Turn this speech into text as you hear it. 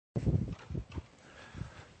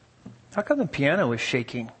How come the piano is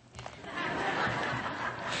shaking?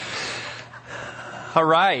 All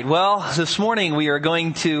right. Well, this morning we are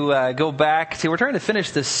going to go back to, we're trying to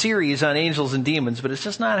finish this series on angels and demons, but it's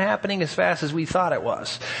just not happening as fast as we thought it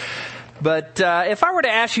was. But if I were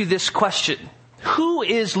to ask you this question, who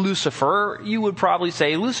is Lucifer? You would probably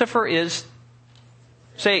say Lucifer is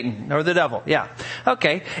Satan or the devil. Yeah.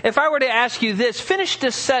 Okay. If I were to ask you this, finish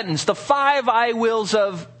this sentence, the 5 I wills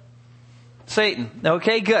of Satan.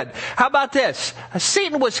 Okay, good. How about this?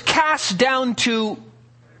 Satan was cast down to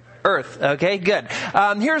earth. Okay, good.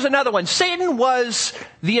 Here's another one. Satan was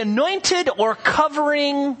the anointed or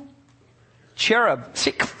covering cherub.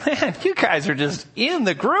 See, man, you guys are just in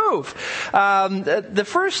the groove. The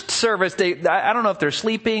first service, I don't know if they're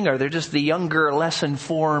sleeping or they're just the younger, less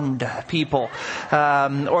informed people,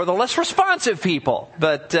 or the less responsive people.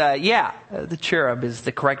 But the cherub is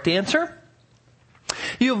the correct answer.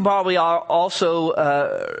 You've probably also,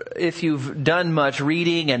 if you've done much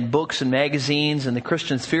reading and books and magazines in the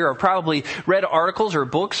Christian sphere, have probably read articles or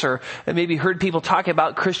books or maybe heard people talk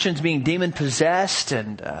about Christians being demon-possessed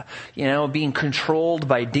and, being controlled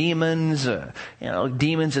by demons,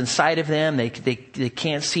 demons inside of them. They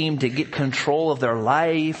can't seem to get control of their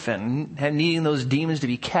life and needing those demons to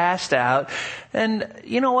be cast out. And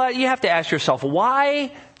you know what? You have to ask yourself,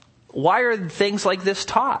 why are things like this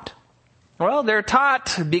taught? Well, they're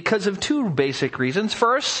taught because of 2 basic reasons.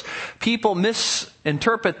 First, people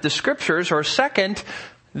misinterpret the scriptures, or second,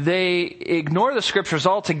 they ignore the scriptures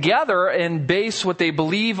altogether and base what they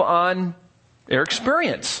believe on their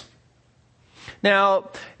experience. Now,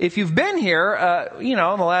 if you've been here, in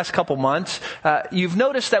the last couple months, you've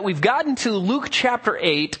noticed that we've gotten to Luke chapter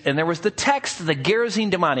 8, and there was the text, the Gerasene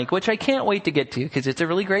demonic, which I can't wait to get to because it's a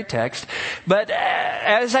really great text. But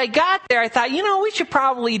as I got there, I thought, we should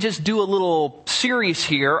probably just do a little series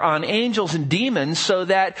here on angels and demons so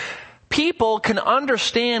that people can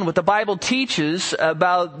understand what the Bible teaches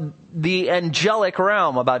about the angelic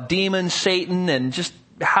realm, about demons, Satan, and just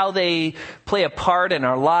how they play a part in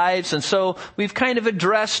our lives. And so we've kind of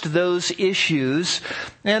addressed those issues.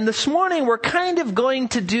 And this morning we're kind of going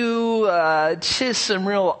to do just some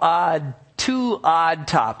real two odd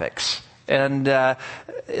topics. And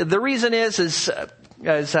the reason is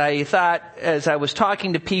as I was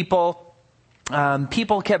talking to people,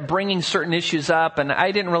 people kept bringing certain issues up, and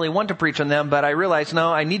I didn't really want to preach on them, but I realized,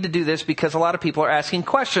 no, I need to do this because a lot of people are asking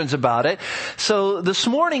questions about it. So this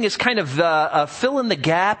morning is kind of a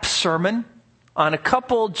fill-in-the-gap sermon on a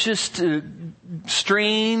couple just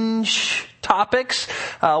strange topics.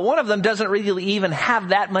 One of them doesn't really even have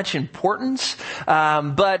that much importance,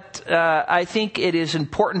 but I think it is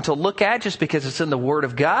important to look at just because it's in the Word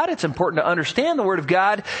of God. It's important to understand the Word of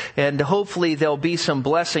God, and hopefully there'll be some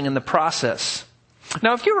blessing in the process.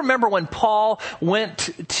 Now, if you remember when Paul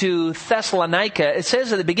went to Thessalonica, it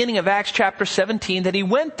says at the beginning of Acts chapter 17 that he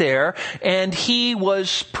went there and he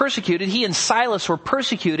was persecuted. He and Silas were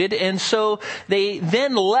persecuted, and so they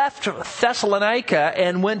then left Thessalonica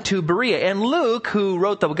and went to Berea. And Luke, who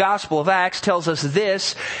wrote the Gospel of Acts, tells us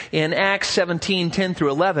this in Acts 17, 10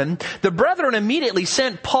 through 11. The brethren immediately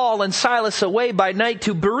sent Paul and Silas away by night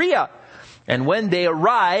to Berea. And when they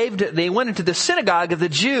arrived, they went into the synagogue of the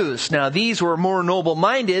Jews. Now, these were more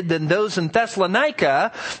noble-minded than those in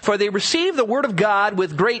Thessalonica, for they received the word of God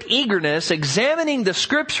with great eagerness, examining the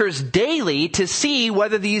scriptures daily to see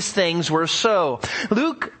whether these things were so.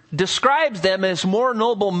 Luke describes them as more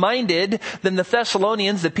noble-minded than the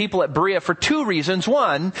Thessalonians, the people at Berea, for 2 reasons.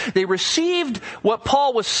 One, they received what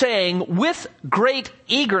Paul was saying with great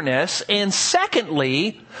eagerness. And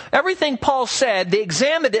secondly, everything Paul said, they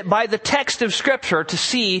examined it by the text of Scripture to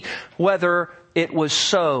see whether it was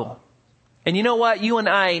so. And you know what? You and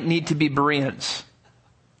I need to be Bereans.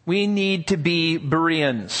 We need to be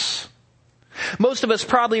Bereans. Most of us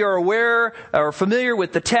probably are aware or familiar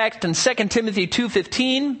with the text in 2 Timothy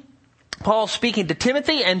 2:15. Paul speaking to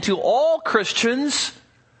Timothy and to all Christians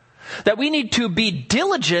that we need to be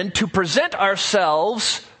diligent to present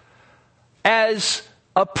ourselves as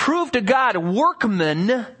approved to God,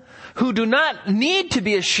 workmen who do not need to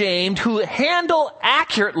be ashamed, who handle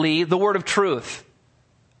accurately the word of truth.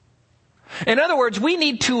 In other words, we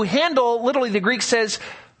need to handle, literally the Greek says,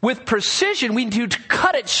 with precision, we need to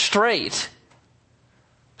cut it straight,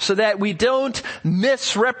 so that we don't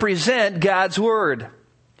misrepresent God's Word.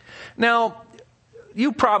 Now,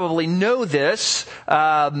 you probably know this.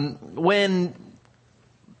 When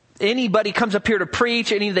anybody comes up here to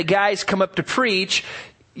preach, any of the guys come up to preach,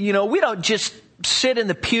 we don't just sit in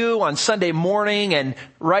the pew on Sunday morning and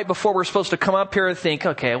right before we're supposed to come up here think,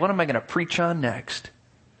 okay, what am I going to preach on next?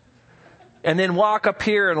 And then walk up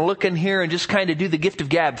here and look in here and just kind of do the gift of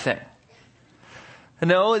gab thing.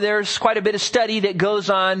 No, there's quite a bit of study that goes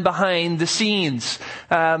on behind the scenes.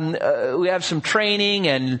 We have some training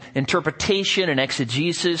and interpretation and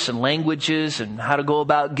exegesis and languages and how to go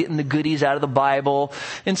about getting the goodies out of the Bible.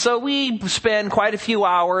 And so we spend quite a few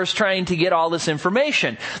hours trying to get all this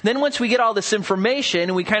information. Then once we get all this information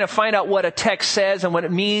and we kind of find out what a text says and what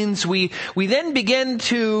it means, we then begin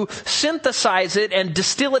to synthesize it and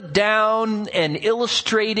distill it down and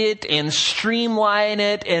illustrate it and streamline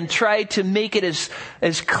it and try to make it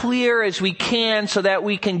as clear as we can so that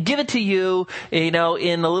we can give it to you, in a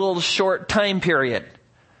little short time period.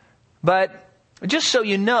 But just so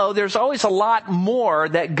you know, there's always a lot more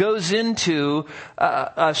that goes into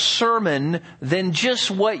a sermon than just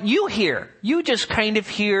what you hear. You just kind of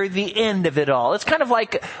hear the end of it all. It's kind of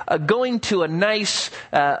like going to a nice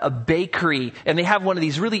a bakery and they have one of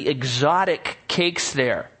these really exotic cakes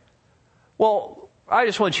there. Well, I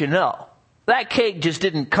just want you to know, that cake just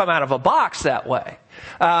didn't come out of a box that way.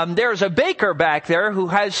 There's a baker back there who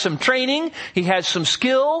has some training, he has some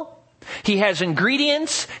skill, he has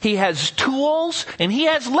ingredients, he has tools, and he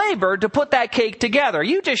has labor to put that cake together.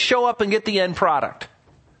 You just show up and get the end product.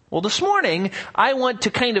 Well, this morning, I want to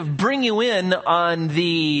kind of bring you in on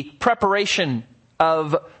the preparation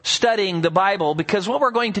of studying the Bible, because what we're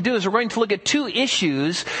going to do is we're going to look at two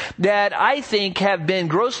issues that I think have been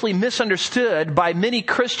grossly misunderstood by many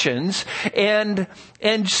Christians and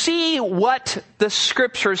see what the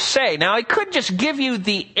scriptures say. Now, I could just give you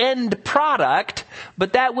the end product,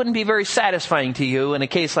 but that wouldn't be very satisfying to you in a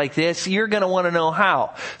case like this. You're going to want to know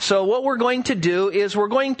how. So what we're going to do is we're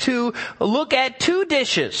going to look at two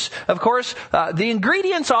dishes. Of course, the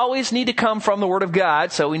ingredients always need to come from the Word of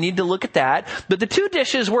God, so we need to look at that. But the two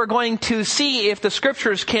dishes we're going to see if the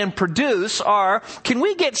scriptures can produce are, can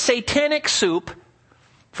we get satanic soup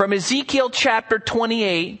from Ezekiel chapter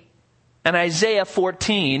 28 and Isaiah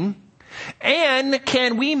 14? And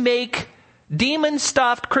can we make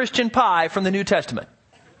demon-stuffed Christian pie from the New Testament?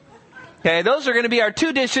 Okay, those are going to be our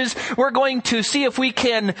two dishes. We're going to see if we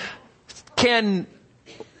can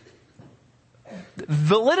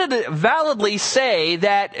validly say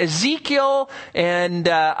that Ezekiel and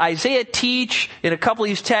Isaiah teach in a couple of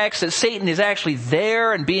these texts that Satan is actually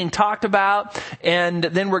there and being talked about. And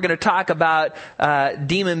then we're going to talk about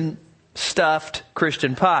demon-stuffed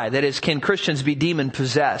Christian pie. That is, can Christians be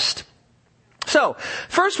demon-possessed? So,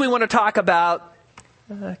 first we want to talk about,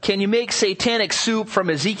 can you make satanic soup from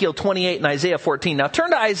Ezekiel 28 and Isaiah 14? Now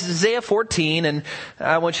turn to Isaiah 14, and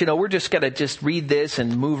I want you to know we're just going to just read this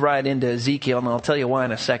and move right into Ezekiel, and I'll tell you why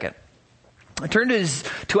in a second. Turn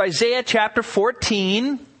to Isaiah chapter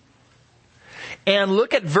 14 and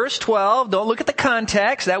look at verse 12. Don't look at the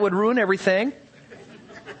context. That would ruin everything.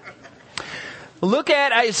 Look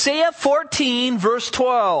at Isaiah 14 verse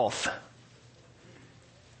 12.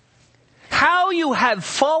 How you have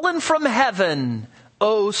fallen from heaven,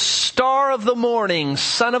 O star of the morning,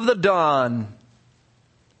 son of the dawn.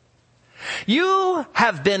 You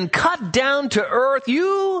have been cut down to earth,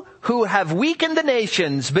 you who have weakened the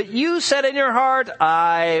nations. But you said in your heart,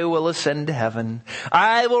 I will ascend to heaven.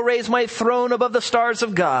 I will raise my throne above the stars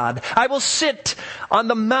of God. I will sit on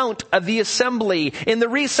the mount of the assembly in the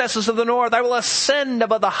recesses of the north. I will ascend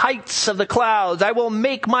above the heights of the clouds. I will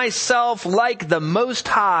make myself like the Most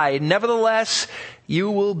High. Nevertheless,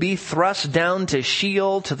 you will be thrust down to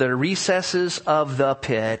Sheol, to the recesses of the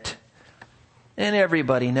pit. And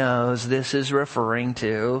everybody knows this is referring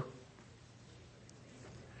to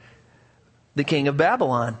the king of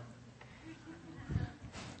Babylon.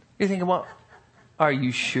 You're thinking, well, are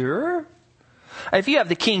you sure? If you have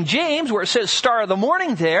the King James, where it says star of the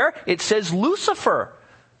morning there, it says Lucifer.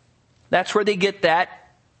 That's where they get that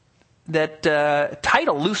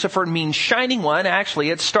title. Lucifer means shining one. Actually,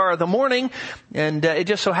 it's star of the morning. And it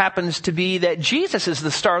just so happens to be that Jesus is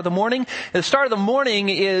the star of the morning. The star of the morning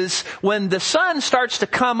is when the sun starts to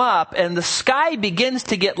come up and the sky begins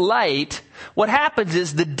to get light. What happens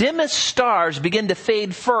is the dimmest stars begin to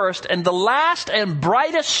fade first, and the last and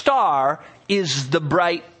brightest star is the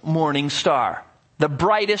bright morning star. The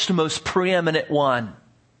brightest, most preeminent one.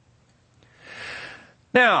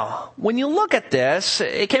 Now, when you look at this,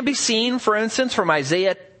 it can be seen, for instance, from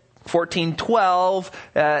Isaiah 14:12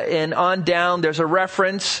 and on down. There's a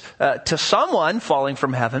reference to someone falling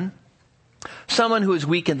from heaven, someone who has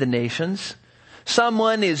weakened the nations,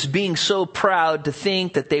 someone is being so proud to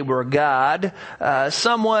think that they were God,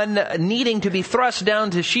 someone needing to be thrust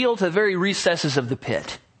down to Sheol, to the very recesses of the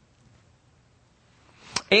pit.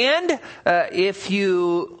 And if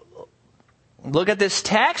you look at this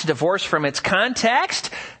text, divorced from its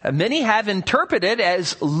context, many have interpreted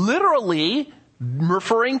as literally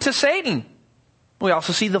referring to Satan. We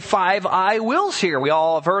also see the 5 I wills here. We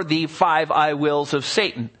all have heard the 5 I wills of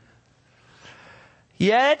Satan.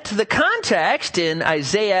 Yet the context in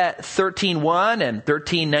Isaiah 13:1 and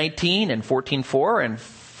 13:19 and 14:4 and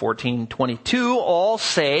 14:22 all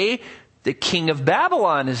say the king of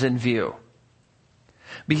Babylon is in view.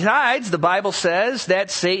 Besides, the Bible says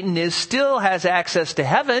that Satan still has access to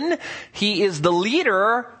heaven. He is the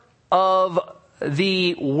leader of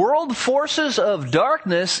the world forces of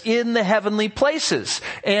darkness in the heavenly places.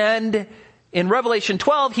 And in Revelation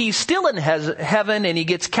 12, he's still in heaven and he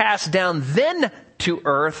gets cast down then to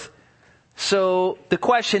earth. So the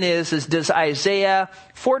question is does Isaiah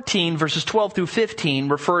 14 verses 12 through 15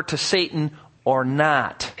 refer to Satan or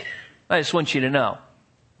not? I just want you to know,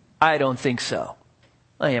 I don't think so.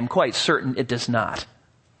 I am quite certain it does not.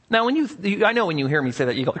 Now, I know when you hear me say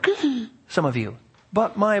that, you go, some of you.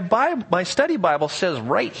 But my study Bible says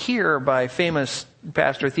right here by famous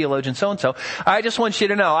pastor, theologian, so-and-so. I just want you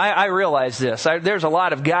to know, I realize this. There's a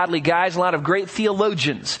lot of godly guys, a lot of great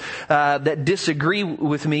theologians that disagree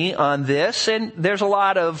with me on this, and there's a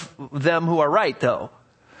lot of them who are right, though.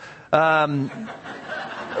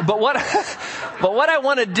 But what I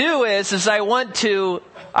want to do is I want you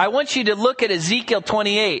to look at Ezekiel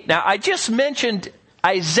 28. Now, I just mentioned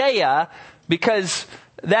Isaiah because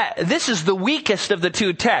this is the weakest of the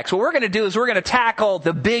two texts. What we're going to do is we're going to tackle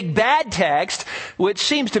the big bad text, which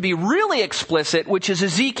seems to be really explicit, which is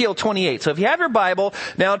Ezekiel 28. So if you have your Bible,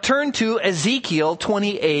 now turn to Ezekiel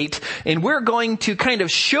 28, and we're going to kind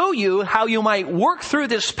of show you how you might work through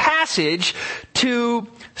this passage to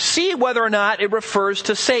see whether or not it refers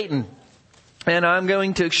to Satan. And I'm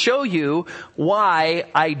going to show you why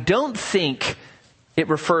I don't think it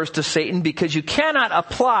refers to Satan, because you cannot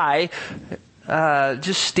apply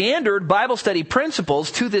just standard Bible study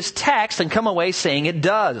principles to this text and come away saying it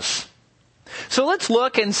does. So let's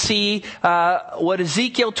look and see what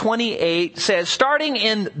Ezekiel 28 says, starting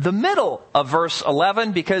in the middle of verse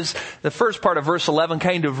 11, because the first part of verse 11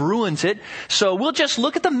 kind of ruins it. So we'll just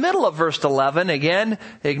look at the middle of verse 11, again,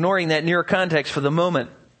 ignoring that near context for the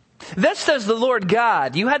moment. Thus says the Lord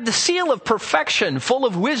God, you had the seal of perfection, full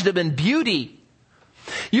of wisdom and beauty.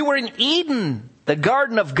 You were in Eden, the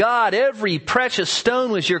garden of God. Every precious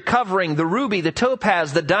stone was your covering: the ruby, the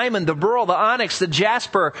topaz, the diamond, the beryl, the onyx, the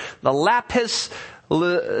jasper, the lapis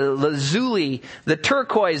lazuli, the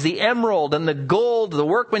turquoise, the emerald, and the gold. The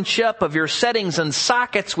workmanship of your settings and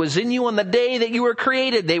sockets was in you on the day that you were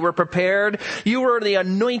created. They were prepared. You were the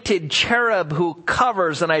anointed cherub who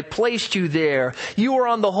covers, and I placed you there. You were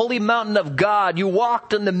on the holy mountain of God. You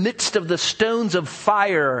walked in the midst of the stones of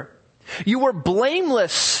fire. You were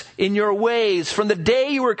blameless in your ways from the day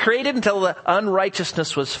you were created until the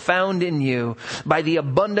unrighteousness was found in you. By the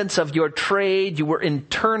abundance of your trade, you were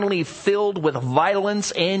internally filled with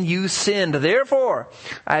violence, and you sinned. Therefore,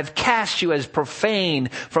 I have cast you as profane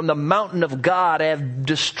from the mountain of God. I have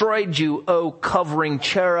destroyed you, O covering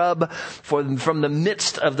cherub, from the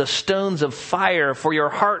midst of the stones of fire. For your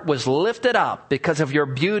heart was lifted up because of your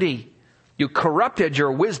beauty. You corrupted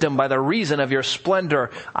your wisdom by the reason of your splendor.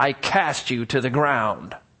 I cast you to the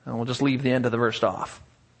ground. And we'll just leave the end of the verse off.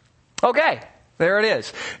 Okay, there it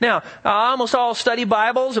is. Now, almost all study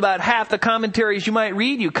Bibles, about half the commentaries you might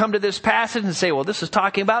read, you come to this passage and say, well, this is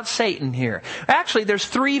talking about Satan here. Actually, there's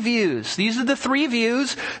 3 views. These are the 3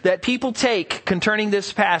 views that people take concerning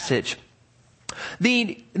this passage.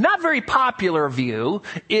 The not very popular view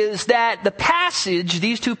is that the passage,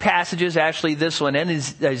 these 2 passages, actually this one and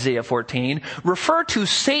Isaiah 14, refer to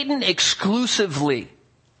Satan exclusively.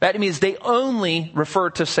 That means they only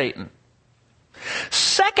refer to Satan.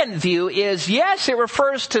 Second view is, yes, it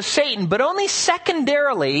refers to Satan, but only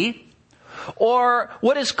secondarily, or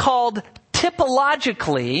what is called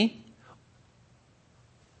typologically,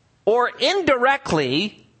 or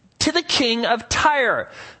indirectly, to the king of Tyre.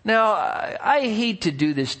 Now, I hate to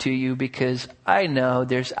do this to you because I know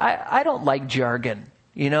I don't like jargon.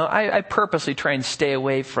 You know, I purposely try and stay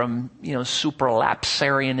away from,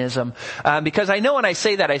 supralapsarianism, because I know when I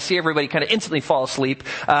say that, I see everybody kind of instantly fall asleep,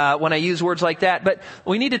 when I use words like that. But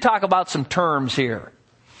we need to talk about some terms here.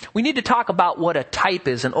 We need to talk about what a type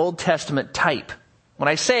is, an Old Testament type. When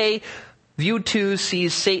I say view 2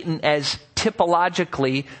 sees Satan as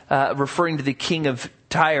typologically, referring to the king of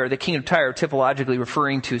Tyre typologically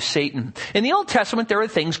referring to Satan. In the Old Testament, there are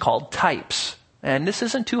things called types. And this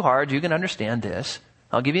isn't too hard. You can understand this.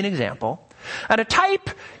 I'll give you an example. And a type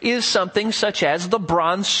is something such as the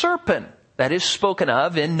bronze serpent. that is spoken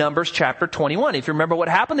of in Numbers chapter 21. If you remember what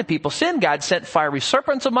happened, the people sinned. God sent fiery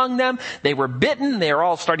serpents among them. They were bitten. They are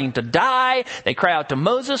all starting to die. They cry out to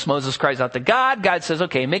Moses. Moses cries out to God. God says,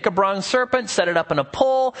 okay, make a bronze serpent, set it up in a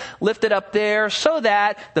pole, lift it up there so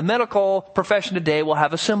that the medical profession today will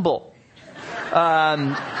have a symbol.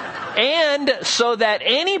 And so that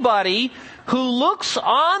anybody who looks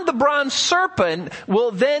on the bronze serpent will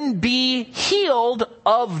then be healed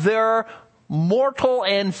of their mortal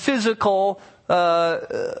and physical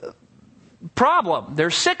problem, their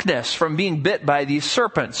sickness from being bit by these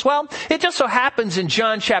serpents. Well, it just so happens in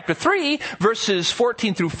John chapter 3, verses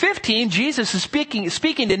 14 through 15, Jesus is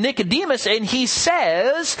speaking to Nicodemus, and he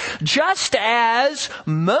says, just as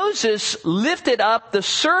Moses lifted up the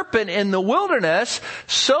serpent in the wilderness,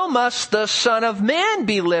 so must the Son of Man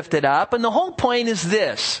be lifted up. And the whole point is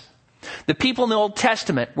this. The people in the Old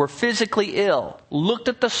Testament were physically ill, looked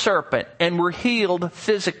at the serpent, and were healed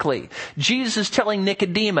physically. Jesus is telling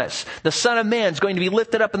Nicodemus, the Son of Man is going to be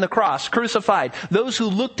lifted up in the cross, crucified. Those who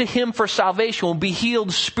look to Him for salvation will be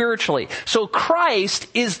healed spiritually. So Christ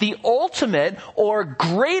is the ultimate or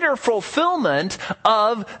greater fulfillment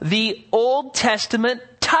of the Old Testament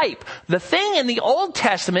type. The thing in the Old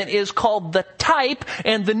Testament is called the type,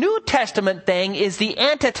 and the New Testament thing is the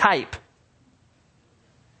antitype.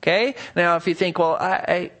 Okay? Now, if you think, well,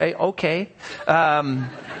 okay. All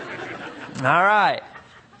right.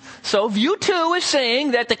 So view 2 is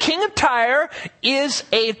saying that the king of Tyre is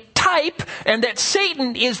a type and that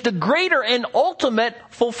Satan is the greater and ultimate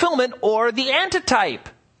fulfillment or the antitype.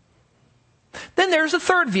 Then there's a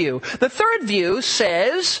third view. The third view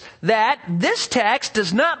says that this text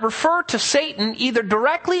does not refer to Satan either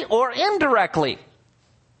directly or indirectly.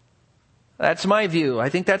 That's my view. I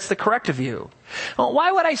think that's the correct view. Well,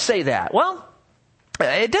 why would I say that? Well,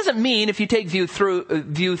 it doesn't mean if you take view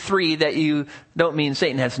 3 that you don't mean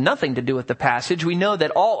Satan has nothing to do with the passage. We know that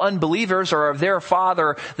all unbelievers are of their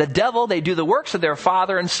father, the devil. They do the works of their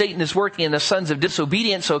father, and Satan is working in the sons of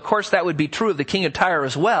disobedience. So, of course, that would be true of the king of Tyre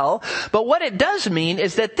as well. But what it does mean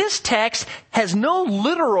is that this text has no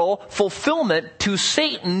literal fulfillment to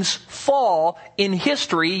Satan's fall in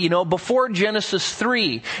history, before Genesis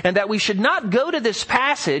 3. And that we should not go to this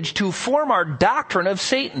passage to form our doctrine of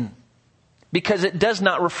Satan, because it does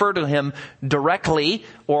not refer to him directly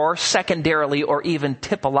or secondarily or even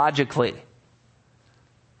typologically.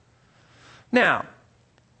 Now,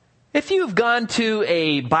 if you've gone to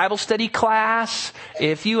a Bible study class,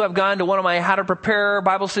 if you have gone to one of my How to Prepare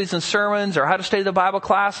Bible Studies and Sermons or How to Study the Bible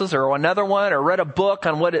classes or another one, or read a book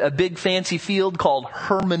on a big fancy field called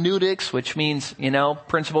hermeneutics, which means,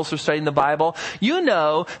 principles for studying the Bible, you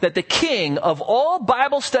know that the king of all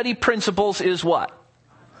Bible study principles is what?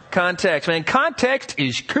 Context. Man, context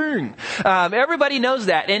is king. Everybody knows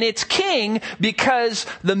that. And it's king because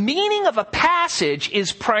the meaning of a passage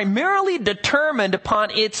is primarily determined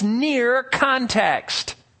upon its near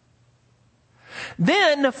context.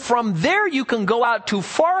 Then from there you can go out to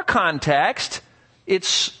far context,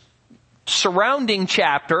 its surrounding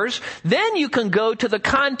chapters. Then you can go to the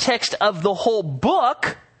context of the whole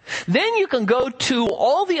book. Then you can go to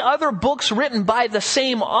all the other books written by the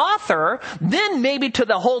same author, then maybe to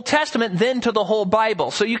the whole Testament, then to the whole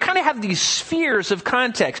Bible. So you kind of have these spheres of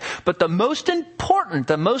context. But the most important,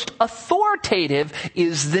 the most authoritative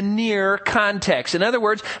is the near context. In other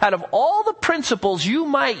words, out of all the principles you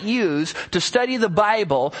might use to study the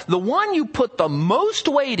Bible, the one you put the most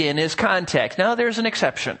weight in is context. Now there's an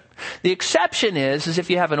exception. The exception is if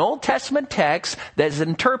you have an Old Testament text that is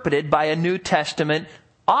interpreted by a New Testament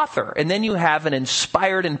author. And then you have an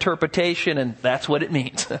inspired interpretation, and that's what it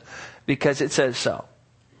means, because it says so.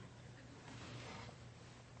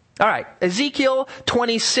 All right, Ezekiel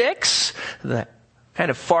 26, the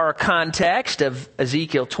kind of far context of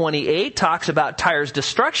Ezekiel 28 talks about Tyre's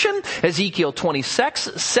destruction. Ezekiel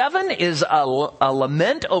 26:7 is a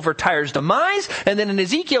lament over Tyre's demise. And then in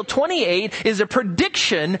Ezekiel 28 is a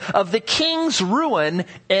prediction of the king's ruin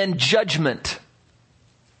and judgment.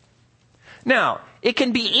 Now, it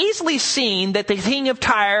can be easily seen that the king of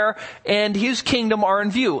Tyre and his kingdom are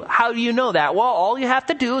in view. How do you know that? Well, all you have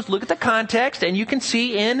to do is look at the context, and you can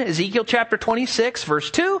see in Ezekiel chapter 26,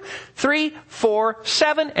 verse 2, 3, 4,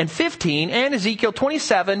 7, and 15, and Ezekiel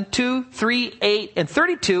 27, 2, 3, 8, and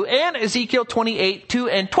 32, and Ezekiel 28, 2,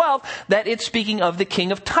 and 12, that it's speaking of the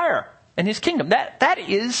king of Tyre and his kingdom. That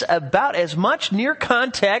is about as much near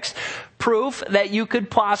context proof that you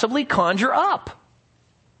could possibly conjure up.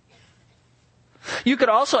 You could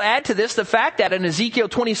also add to this the fact that in Ezekiel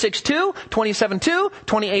 26:2, 27:2,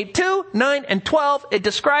 28:2, 9, and 12, it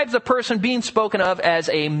describes the person being spoken of as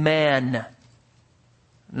a man,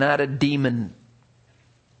 not a demon.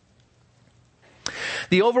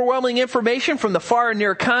 The overwhelming information from the far and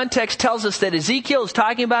near context tells us that Ezekiel is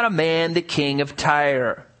talking about a man, the king of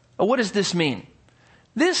Tyre. Well, what does this mean?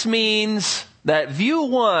 This means that view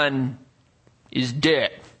 1 is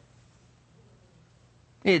dead.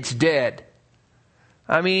 It's dead.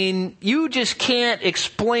 I mean, you just can't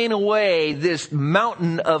explain away this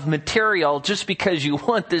mountain of material just because you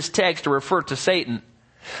want this text to refer to Satan.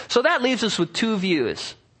 So that leaves us with 2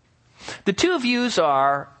 views. The 2 views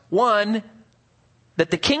are, 1, that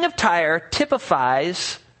the king of Tyre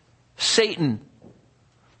typifies Satan.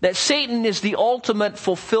 That Satan is the ultimate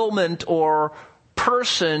fulfillment or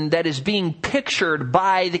person that is being pictured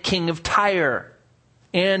by the king of Tyre.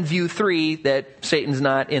 And view 3, that Satan's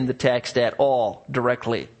not in the text at all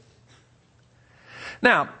directly.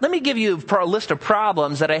 Now, let me give you a list of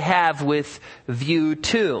problems that I have with view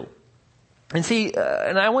 2. And see,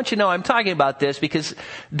 and I want you to know I'm talking about this because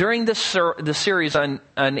during the series on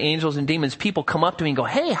angels and demons, people come up to me and go,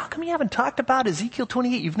 hey, how come you haven't talked about Ezekiel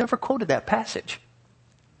 28? You've never quoted that passage.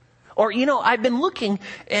 Or, I've been looking,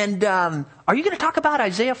 and are you going to talk about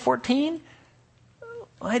Isaiah 14?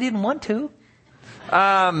 Well, I didn't want to.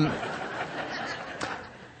 And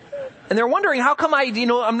they're wondering, how come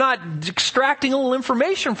I'm not extracting a little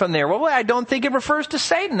information from there? Well, I don't think it refers to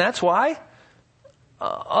Satan. That's why.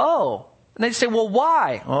 And they say, well,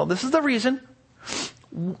 why? Well, this is the reason.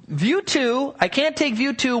 View 2, I can't take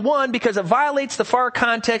view 2, 1, because it violates the far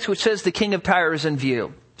context which says the king of Tyre is in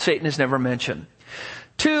view. Satan is never mentioned.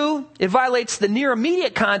 2, it violates the near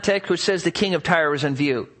immediate context which says the king of Tyre is in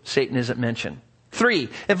view. Satan isn't mentioned. 3,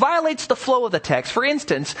 it violates the flow of the text. For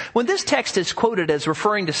instance, when this text is quoted as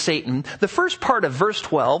referring to Satan, the first part of verse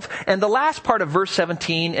 12 and the last part of verse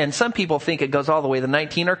 17, and some people think it goes all the way to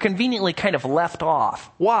 19, are conveniently kind of left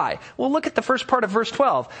off. Why? Well, look at the first part of verse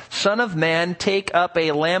 12. Son of man, take up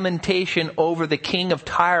a lamentation over the king of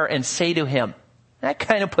Tyre and say to him. That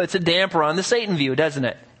kind of puts a damper on the Satan view, doesn't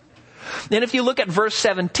it? Then if you look at verse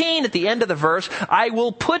 17, at the end of the verse, I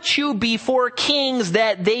will put you before kings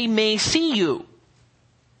that they may see you.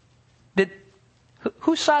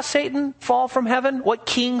 Who saw Satan fall from heaven? What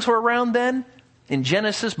kings were around then? In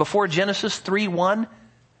Genesis, before Genesis 3:1?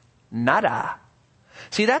 Nada.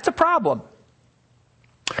 See, that's a problem.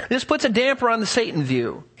 This puts a damper on the Satan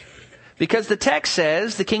view. Because the text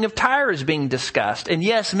says the king of Tyre is being discussed. And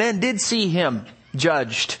yes, men did see him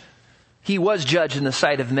judged. He was judged in the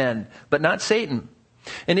sight of men, but not Satan.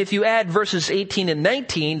 And if you add verses 18 and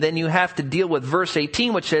 19, then you have to deal with verse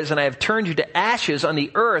 18, which says, and I have turned you to ashes on the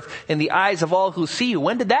earth in the eyes of all who see you.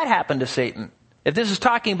 When did that happen to Satan? If this is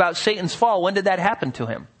talking about Satan's fall, when did that happen to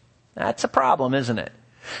him? That's a problem, isn't it?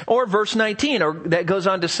 Or verse 19, that goes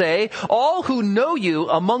on to say, all who know you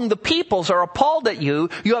among the peoples are appalled at you.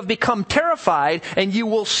 You have become terrified, and you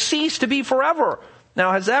will cease to be forever.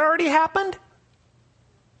 Now, has that already happened?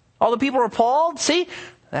 All the people are appalled? See,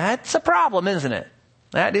 that's a problem, isn't it?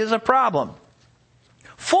 That is a problem.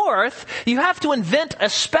 Fourth, you have to invent a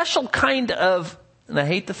special kind of, and I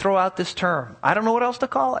hate to throw out this term, I don't know what else to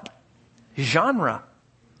call it, genre.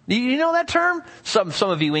 Do you know that term? Some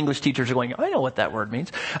of you English teachers are going, I know what that word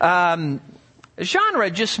means. Genre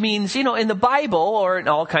just means, in the Bible or in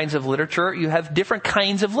all kinds of literature, you have different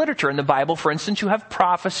kinds of literature. In the Bible, for instance, you have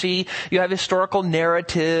prophecy, you have historical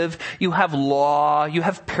narrative, you have law, you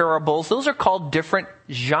have parables. Those are called different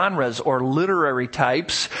genres or literary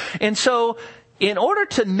types. And so, in order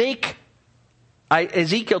to make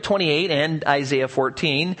Ezekiel 28 and Isaiah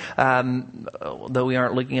 14, though we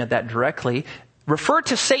aren't looking at that directly, refer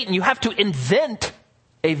to Satan, you have to invent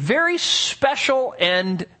a very special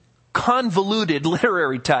and convoluted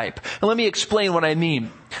literary type. And let me explain what I mean.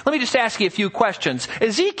 Let me just ask you a few questions.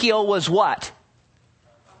 Ezekiel was what?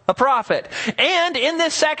 A prophet. And in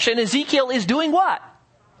this section, Ezekiel is doing what?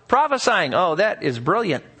 Prophesying. Oh, that is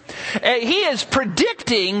brilliant. He is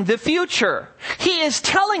predicting the future. He is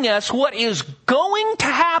telling us what is going to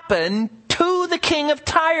happen to the king of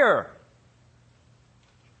Tyre.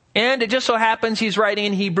 And it just so happens he's writing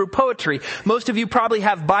in Hebrew poetry. Most of you probably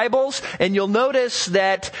have Bibles, and you'll notice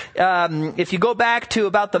that if you go back to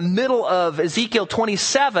about the middle of Ezekiel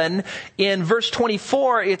 27, in verse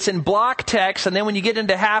 24, it's in block text, and then when you get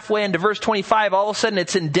into halfway into verse 25, all of a sudden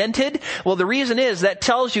it's indented. Well, the reason is that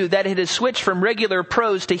tells you that it has switched from regular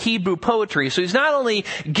prose to Hebrew poetry. So he's not only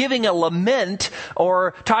giving a lament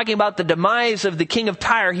or talking about the demise of the king of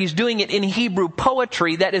Tyre, he's doing it in Hebrew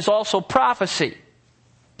poetry that is also prophecy.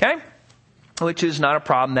 Okay? Which is not a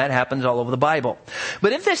problem. That happens all over the Bible.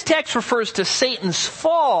 But if this text refers to Satan's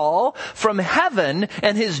fall from heaven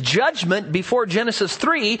and his judgment before Genesis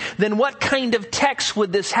 3, then what kind of text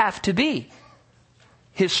would this have to be?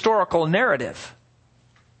 Historical narrative.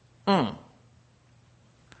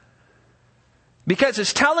 Because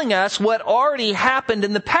it's telling us what already happened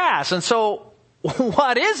in the past. And so,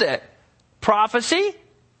 what is it? Prophecy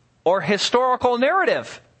or historical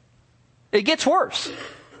narrative? It gets worse.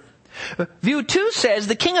 View 2 says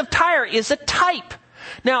the king of Tyre is a type.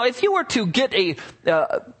 Now, if you were to get a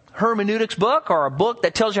hermeneutics book or a book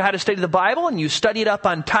that tells you how to study the Bible and you studied up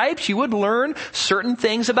on types, you would learn certain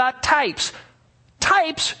things about types.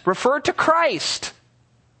 Types refer to Christ.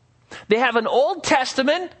 They have an Old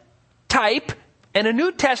Testament type and a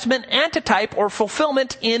New Testament antitype or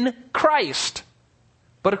fulfillment in Christ.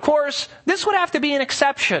 But of course, this would have to be an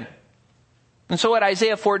exception. And so at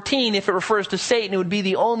Isaiah 14, if it refers to Satan, it would be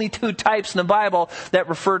the only two types in the Bible that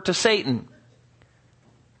refer to Satan.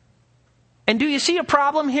 And do you see a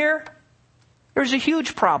problem here? There's a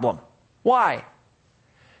huge problem. Why?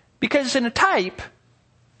 Because in a type,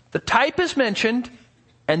 the type is mentioned,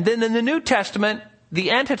 and then in the New Testament,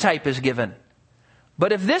 the antitype is given.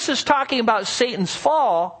 But if this is talking about Satan's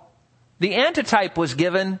fall, the antitype was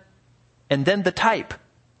given, and then the type.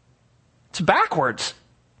 It's backwards.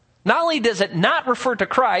 Not only does it not refer to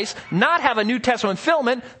Christ, not have a New Testament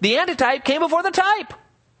fulfillment, the antitype came before the type.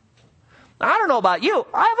 I don't know about you.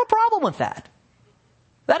 I have a problem with that.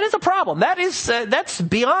 That is a problem. That's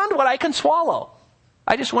beyond what I can swallow.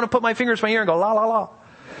 I just want to put my fingers in my ear and go, la, la, la.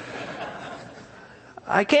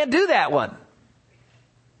 I can't do that one.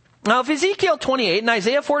 Now, if Ezekiel 28 and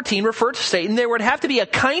Isaiah 14 refer to Satan, there would have to be a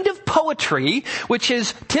kind of poetry which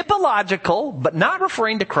is typological, but not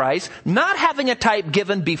referring to Christ, not having a type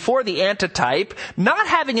given before the antitype, not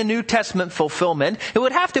having a New Testament fulfillment. It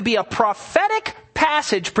would have to be a prophetic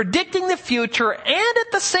passage predicting the future and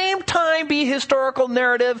at the same time be historical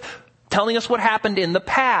narrative telling us what happened in the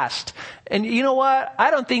past. And you know what?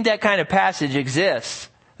 I don't think that kind of passage exists.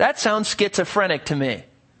 That sounds schizophrenic to me.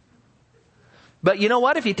 But you know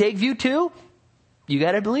what? If you take view 2, you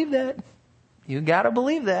got to believe that. You got to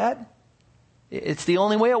believe that. It's the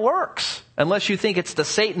only way it works. Unless you think it's the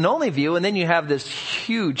Satan-only view, and then you have this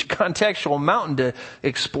huge contextual mountain to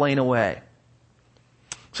explain away.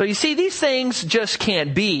 So you see, these things just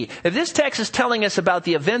can't be. If this text is telling us about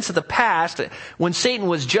the events of the past, when Satan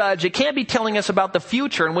was judged, it can't be telling us about the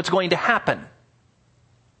future and what's going to happen.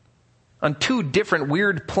 On two different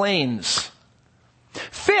weird planes.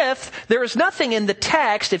 Fifth, there is nothing in the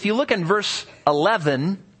text, if you look in verse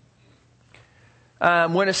 11,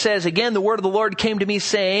 when it says, again, the word of the Lord came to me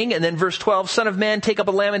saying, and then verse 12, Son of man, take up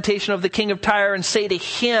a lamentation of the king of Tyre and say to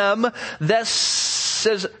him, thus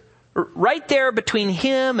says, right there between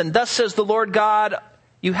him and thus says the Lord God,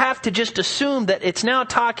 you have to just assume that it's now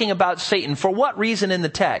talking about Satan. For what reason in the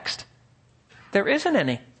text? There isn't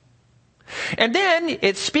any. And then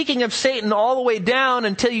it's speaking of Satan all the way down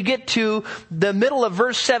until you get to the middle of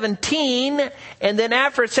verse 17. And then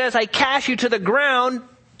after it says, I cast you to the ground,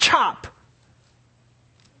 chop.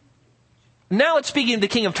 Now it's speaking of the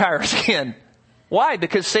king of Tyre again. Why?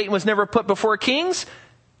 Because Satan was never put before kings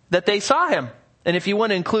that they saw him. And if you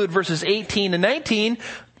want to include verses 18 and 19,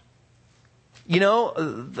 you know,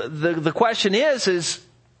 the question is,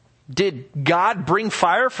 did God bring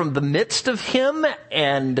fire from the midst of him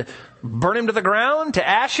and burn him to the ground, to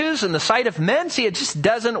ashes in the sight of men? See, it just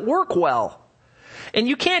doesn't work well. And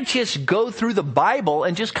you can't just go through the Bible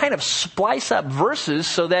and just kind of splice up verses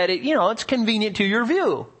so that it's convenient to your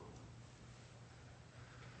view.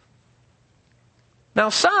 Now,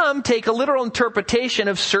 some take a literal interpretation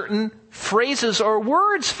of certain phrases or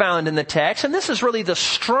words found in the text, and this is really the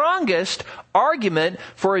strongest argument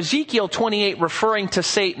for Ezekiel 28 referring to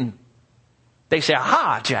Satan. They say,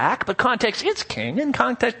 aha, Jack, but context is king, and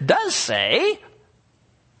context does say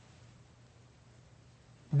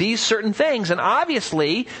these certain things. And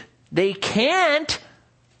obviously, they can't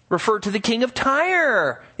refer to the king of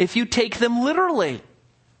Tyre if you take them literally.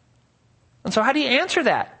 And so how do you answer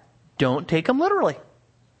that? Don't take them literally.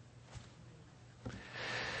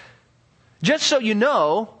 Just so you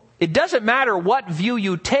know, it doesn't matter what view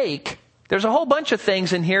you take. There's a whole bunch of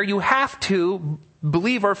things in here you have to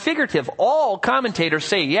believe are figurative. All commentators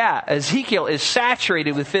say, yeah, Ezekiel is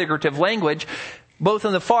saturated with figurative language, both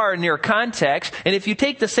in the far and near context. And if you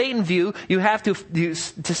take the Satan view, you have to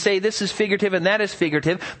say this is figurative and that is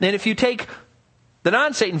figurative. And if you take the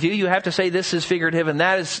non-Satan view, you have to say this is figurative and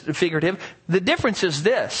that is figurative. The difference is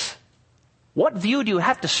this. What view do you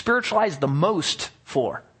have to spiritualize the most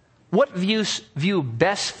for? What view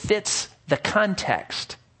best fits the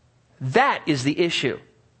context? That is the issue.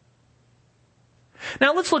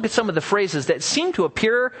 Now let's look at some of the phrases that seem to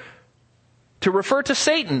appear to refer to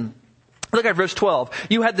Satan. Look at verse 12.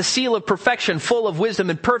 You had the seal of perfection, full of wisdom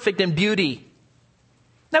and perfect in beauty.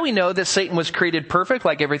 Now we know that Satan was created perfect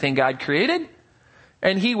like everything God created.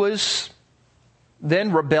 And he was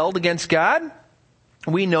then rebelled against God.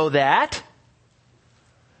 We know that.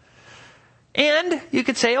 And you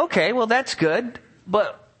could say, okay, well, that's good.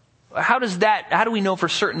 But how do we know for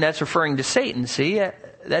certain that's referring to Satan? See,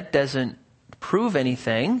 that doesn't prove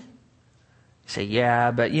anything. You say,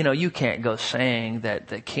 yeah, but you can't go saying that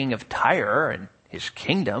the king of Tyre and his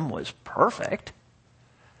kingdom was perfect.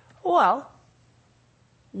 Well,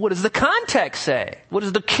 what does the context say? What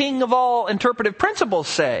does the king of all interpretive principles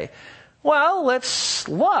say? Well, let's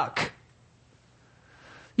look.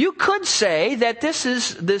 You could say that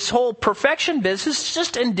this whole perfection business is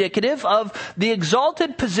just indicative of the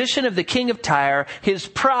exalted position of the king of Tyre, his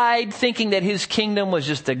pride, thinking that his kingdom was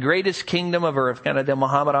just the greatest kingdom of earth, kind of the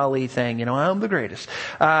Muhammad Ali thing, I'm the greatest.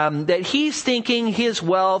 That he's thinking his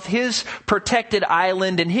wealth, his protected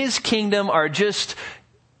island, and his kingdom are just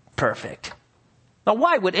perfect. Now,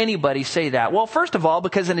 why would anybody say that? Well, first of all,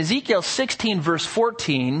 because in Ezekiel 16, verse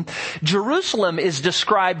 14, Jerusalem is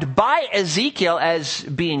described by Ezekiel as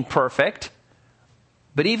being perfect.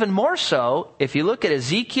 But even more so, if you look at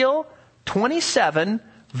Ezekiel 27,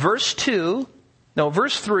 verse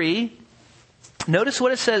 3, notice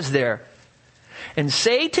what it says there. And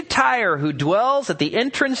say to Tyre, who dwells at the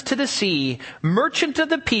entrance to the sea, merchant of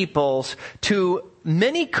the peoples, to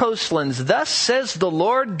many coastlands, thus says the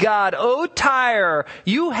Lord God, O Tyre,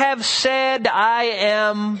 you have said, I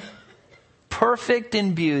am perfect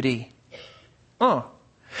in beauty.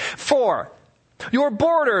 For your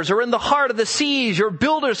borders are in the heart of the seas, your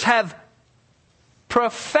builders have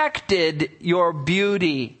perfected your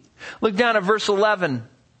beauty. Look down at verse 11.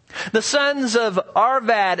 The sons of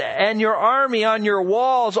Arvad and your army on your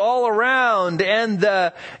walls all around, and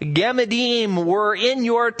the Gemedim were in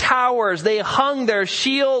your towers. They hung their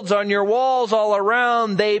shields on your walls all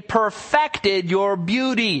around. They perfected your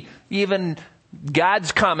beauty. Even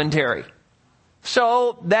God's commentary.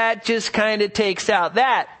 So that just kind of takes out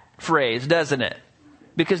that phrase, doesn't it?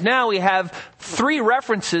 Because now we have 3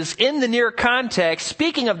 references in the near context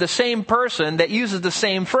speaking of the same person that uses the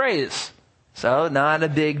same phrase. So, not a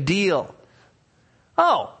big deal.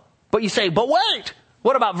 Oh, but you say, but wait,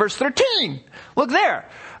 what about verse 13? Look there.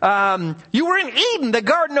 You were in Eden, the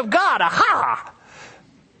garden of God. Aha!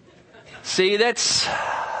 See, that's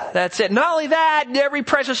it. Not only that, every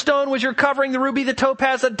precious stone was your covering, the ruby, the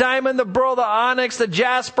topaz, the diamond, the beryl, the onyx, the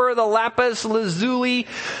jasper, the lapis lazuli,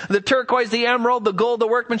 the turquoise, the emerald, the gold, the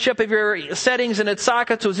workmanship of your settings and its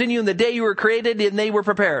sockets was in you in the day you were created, and they were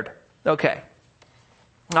prepared. Okay.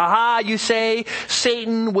 Aha, you say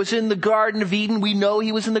Satan was in the Garden of Eden. We know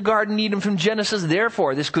he was in the Garden of Eden from Genesis.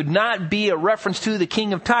 Therefore, this could not be a reference to the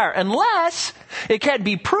king of Tyre, unless it can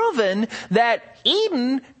be proven that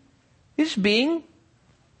Eden is being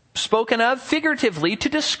spoken of figuratively to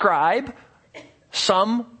describe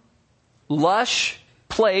some lush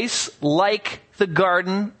place like the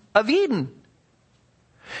Garden of Eden.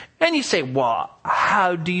 And you say, well,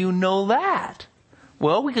 how do you know that?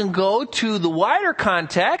 Well, we can go to the wider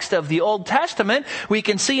context of the Old Testament. We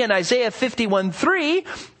can see in Isaiah 51:3,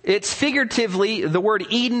 it's figuratively, the word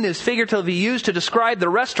Eden is figuratively used to describe the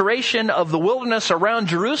restoration of the wilderness around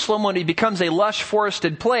Jerusalem when it becomes a lush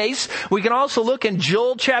forested place. We can also look in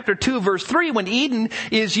Joel chapter 2 verse 3 when Eden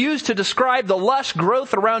is used to describe the lush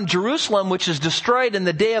growth around Jerusalem which is destroyed in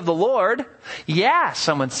the day of the Lord. Yeah,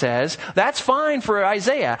 someone says, that's fine for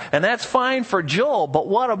Isaiah and that's fine for Joel, but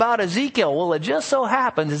what about Ezekiel? Well, it just so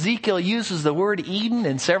happens Ezekiel uses the word Eden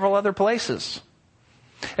in several other places.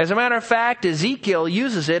 As a matter of fact, Ezekiel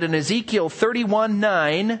uses it in Ezekiel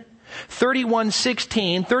 31:9,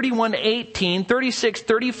 31:16, 31:18,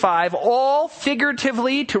 36:35, all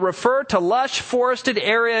figuratively to refer to lush forested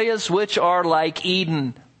areas which are like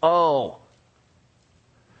Eden. Oh.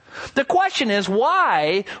 The question is,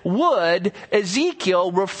 why would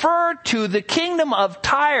Ezekiel refer to the kingdom of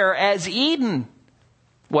Tyre as Eden?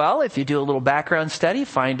 Well, if you do a little background study,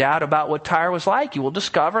 find out about what Tyre was like, you will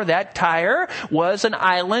discover that Tyre was an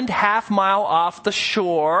island half-mile off the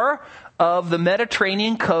shore of the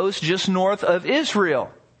Mediterranean coast just north of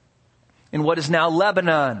Israel, in what is now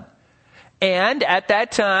Lebanon. And at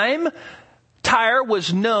that time, Tyre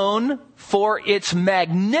was known for its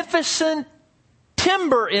magnificent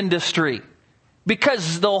timber industry,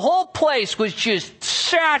 because the whole place was just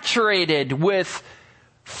saturated with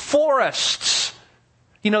forests.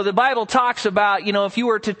 The Bible talks about, if you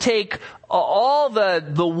were to take all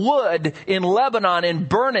the wood in Lebanon and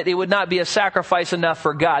burn it, it would not be a sacrifice enough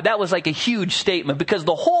for God. That was like a huge statement because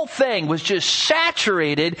the whole thing was just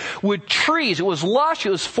saturated with trees. It was lush.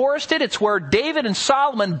 It was forested. It's where David and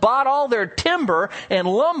Solomon bought all their timber and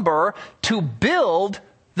lumber to build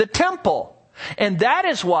the temple. And that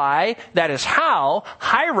is how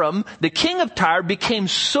Hiram, the king of Tyre, became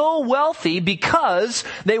so wealthy, because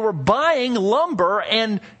they were buying lumber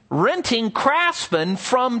and renting craftsmen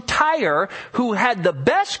from Tyre who had the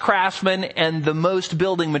best craftsmen and the most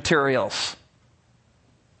building materials.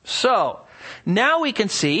 So, now we can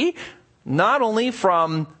see, not only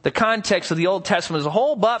from the context of the Old Testament as a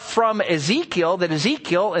whole, but from Ezekiel, that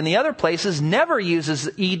Ezekiel in the other places never uses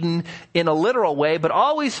Eden in a literal way, but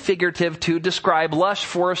always figurative to describe lush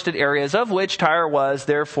forested areas, of which Tyre was.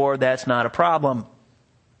 Therefore, that's not a problem.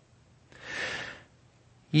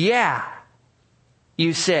 Yeah,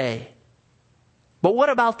 you say. But what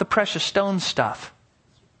about the precious stone stuff?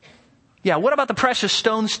 Yeah, what about the precious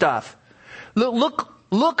stone stuff? Look.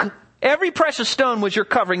 Every precious stone was your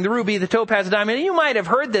covering, the ruby, the topaz, the diamond. And you might have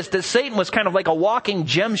heard this, that Satan was kind of like a walking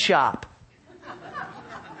gem shop.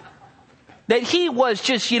 That he was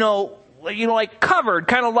just, like covered,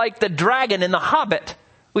 kind of like the dragon in The Hobbit,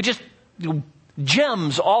 with just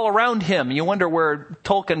gems all around him. You wonder where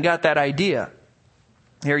Tolkien got that idea.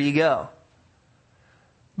 Here you go.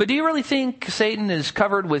 But do you really think Satan is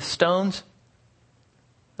covered with stones?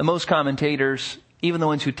 The most commentators, even the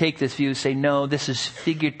ones who take this view, say, no, this is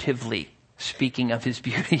figuratively speaking of his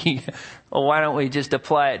beauty. Well, why don't we just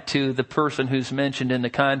apply it to the person who's mentioned in the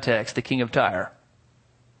context, the king of Tyre?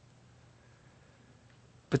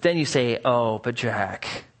 But then you say, oh, but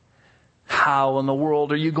Jack, how in the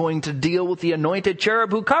world are you going to deal with the anointed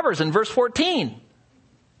cherub who covers in verse 14?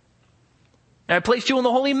 I placed you on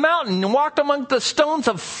the holy mountain and walked among the stones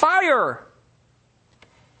of fire.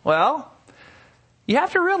 Well, you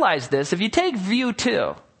have to realize this. If you take view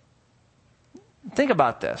 2, think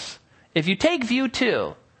about this. If you take view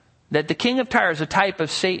 2, that the king of Tyre is a type of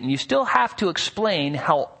Satan, you still have to explain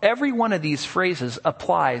how every one of these phrases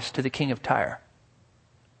applies to the king of Tyre.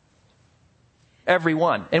 Every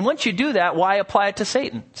one. And once you do that, why apply it to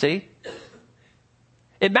Satan? See?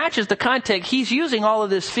 It matches the context. He's using all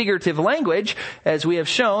of this figurative language, as we have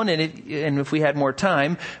shown, and if we had more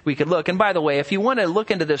time, we could look. And by the way, if you want to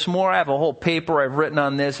look into this more, I have a whole paper I've written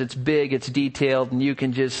on this. It's big, it's detailed, and you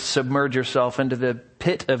can just submerge yourself into the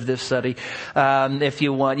pit of this study. If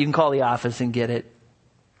you want, you can call the office and get it.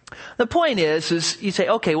 The point is you say,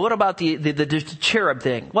 okay, what about the cherub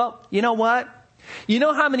thing? Well, you know what? You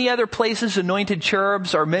know how many other places anointed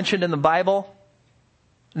cherubs are mentioned in the Bible?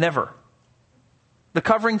 Never. The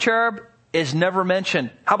covering cherub is never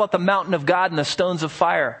mentioned. How about the mountain of God and the stones of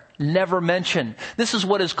fire? Never mentioned. This is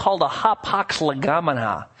what is called a hapax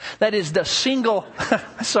legomena. That is the single...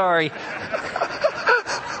 Sorry.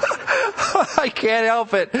 I can't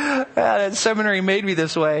help it. That seminary made me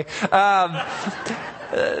this way.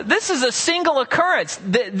 This is a single occurrence.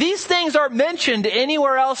 These things aren't mentioned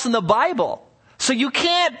anywhere else in the Bible. So you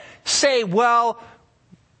can't say, well,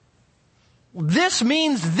 this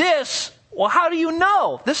means this. Well, how do you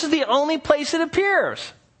know? This is the only place it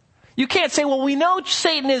appears. You can't say, well, we know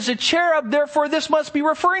Satan is a cherub, therefore this must be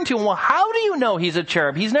referring to him. Well, how do you know he's a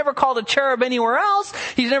cherub? He's never called a cherub anywhere else.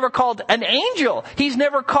 He's never called an angel. He's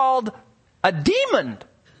never called a demon.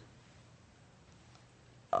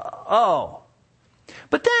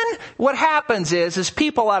 But then what happens is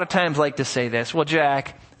people a lot of times like to say this, well,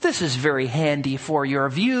 Jack, this is very handy for your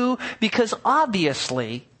view, because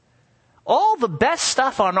obviously all the best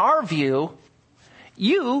stuff on our view,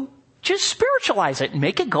 you just spiritualize it and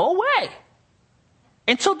make it go away.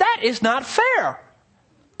 And so that is not fair.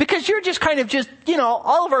 Because you're just kind of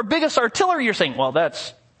all of our biggest artillery, you're saying, well,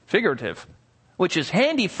 that's figurative, which is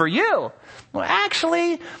handy for you. Well,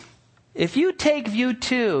 actually, if you take view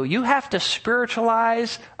 2, you have to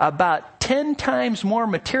spiritualize about 10 times more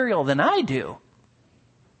material than I do.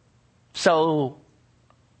 So,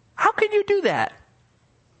 how can you do that?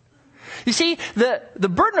 You see, the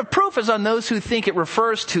burden of proof is on those who think it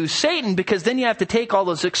refers to Satan, because then you have to take all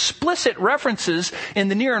those explicit references in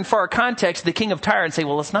the near and far context of the king of Tyre and say,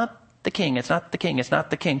 well, it's not the king, it's not the king, it's not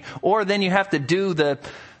the king. Or then you have to do the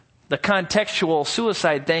contextual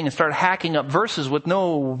suicide thing and start hacking up verses with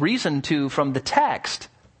no reason to from the text.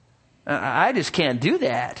 I just can't do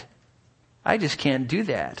that. I just can't do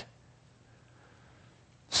that.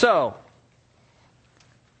 So,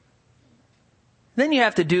 then you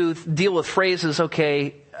have to deal with phrases,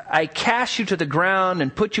 okay, I cast you to the ground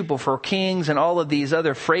and put you before kings, and all of these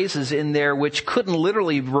other phrases in there which couldn't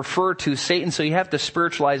literally refer to Satan, so you have to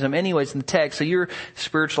spiritualize them anyways in the text, so you're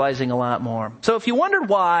spiritualizing a lot more. So if you wondered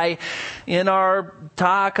why in our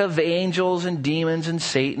talk of angels and demons and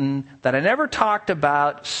Satan that I never talked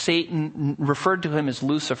about Satan, referred to him as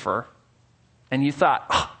Lucifer, and you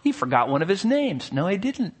thought, he forgot one of his names. No, I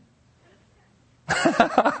didn't.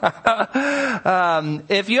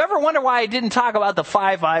 If you ever wonder why I didn't talk about the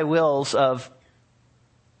 5 I wills of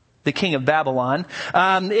the king of Babylon,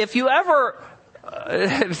 if you ever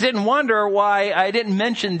didn't wonder why I didn't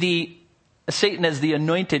mention Satan as the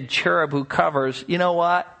anointed cherub who covers, you know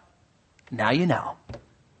what? Now you know.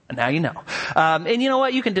 Now you know. And you know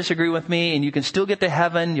what? You can disagree with me and you can still get to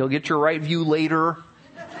heaven. You'll get your right view later.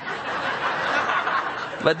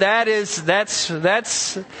 But that's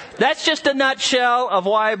just a nutshell of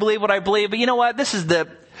why I believe what I believe. But you know what?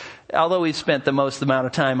 Although we've spent the most amount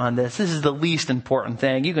of time on this is the least important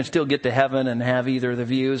thing. You can still get to heaven and have either of the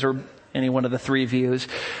views or any one of the 3 views.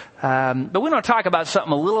 But we want to talk about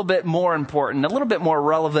something a little bit more important, a little bit more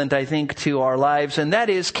relevant, I think, to our lives. And that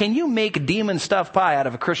is, can you make demon stuffed pie out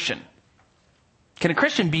of a Christian? Can a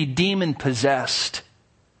Christian be demon possessed?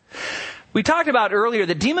 We talked about earlier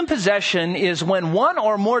that demon possession is when one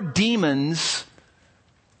or more demons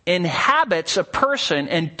inhabits a person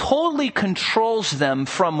and totally controls them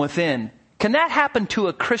from within. Can that happen to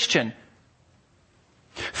a Christian?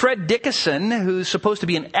 Fred Dickinson, who's supposed to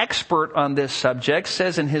be an expert on this subject,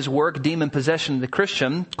 says in his work, Demon Possession of the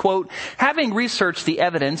Christian, quote, having researched the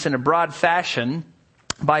evidence in a broad fashion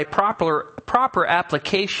by proper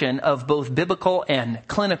application of both biblical and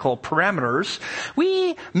clinical parameters,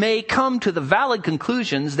 we may come to the valid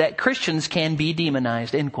conclusions that Christians can be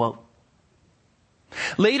demonized, end quote.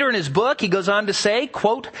 Later in his book, he goes on to say,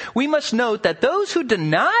 quote, we must note that those who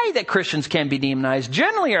deny that Christians can be demonized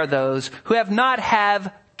generally are those who have not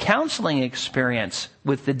had counseling experience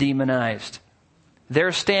with the demonized.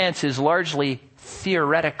 Their stance is largely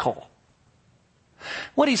theoretical.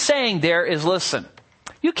 What he's saying there is, listen,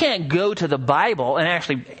 you can't go to the Bible and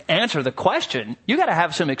actually answer the question. You got to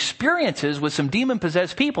have some experiences with some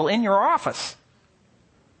demon-possessed people in your office.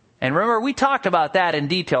 And remember, we talked about that in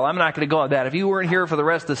detail. I'm not going to go on that. If you weren't here for the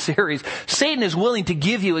rest of the series, Satan is willing to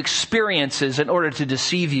give you experiences in order to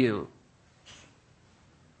deceive you.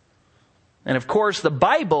 And of course, the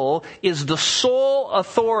Bible is the sole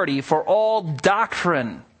authority for all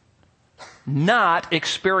doctrine, not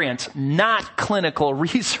experience, not clinical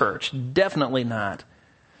research. Definitely not.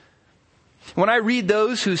 When I read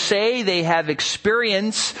those who say they have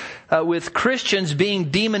experience with Christians being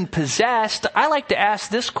demon-possessed, I like to ask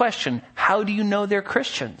this question: how do you know they're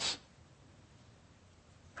Christians?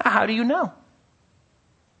 How do you know?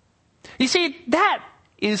 You see, that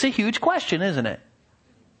is a huge question, isn't it?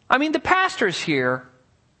 I mean, the pastors here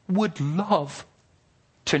would love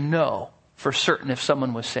to know for certain if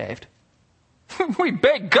someone was saved. We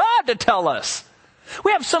beg God to tell us.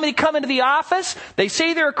 We have somebody come into the office, they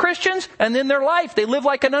say they're Christians, and in their life they live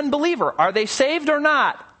like an unbeliever. Are they saved or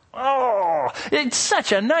not? Oh, it's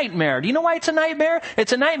such a nightmare. Do you know why it's a nightmare?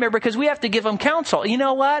 It's a nightmare because we have to give them counsel. You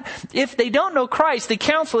know what? If they don't know Christ, the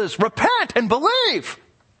counsel is repent and believe.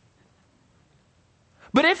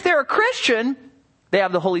 But if they're a Christian, they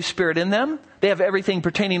have the Holy Spirit in them. They have everything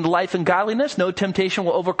pertaining to life and godliness. No temptation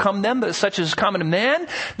will overcome them, but such as common to man.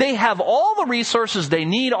 They have all the resources they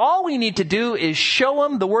need. All we need to do is show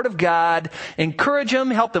them the Word of God, encourage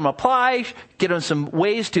them, help them apply, get them some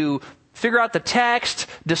ways to figure out the text,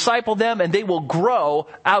 disciple them, and they will grow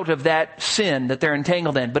out of that sin that they're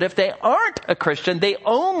entangled in. But if they aren't a Christian, they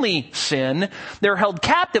only sin. They're held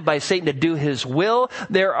captive by Satan to do his will.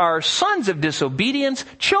 There are sons of disobedience,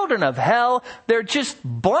 children of hell. They're just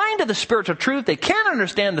blind to the spiritual truth. They can't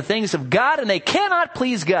understand the things of God, and they cannot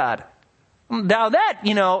please God. Now that,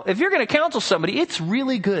 if you're going to counsel somebody, it's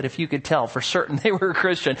really good if you could tell for certain they were a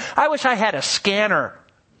Christian. I wish I had a scanner.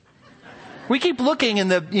 We keep looking in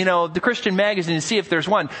the Christian magazine to see if there's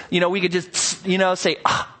one. We could just, say,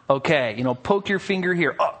 okay, poke your finger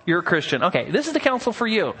here. Oh, you're a Christian. Okay, this is the counsel for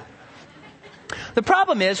you. The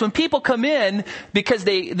problem is when people come in because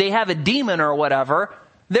they have a demon or whatever,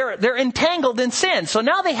 they're entangled in sin. So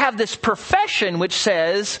now they have this profession which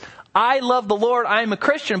says, I love the Lord, I'm a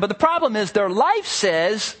Christian. But the problem is their life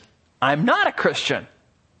says, I'm not a Christian.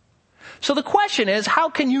 So the question is, how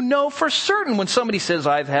can you know for certain when somebody says,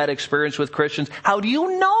 I've had experience with Christians? How do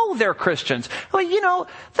you know they're Christians? Well,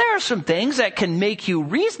 there are some things that can make you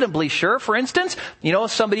reasonably sure. For instance,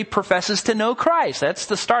 somebody professes to know Christ. That's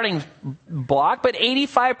the starting block, but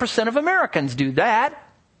 85% of Americans do that.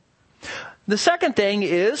 The second thing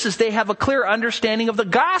is they have a clear understanding of the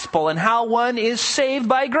gospel and how one is saved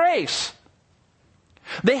by grace.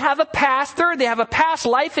 They have a pastor, they have a past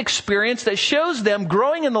life experience that shows them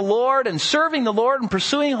growing in the Lord and serving the Lord and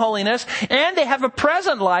pursuing holiness. And they have a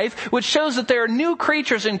present life which shows that they are new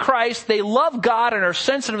creatures in Christ. They love God and are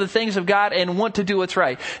sensitive to the things of God and want to do what's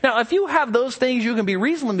right. Now, if you have those things, you can be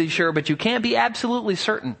reasonably sure, but you can't be absolutely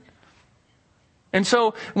certain. And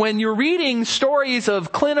so when you're reading stories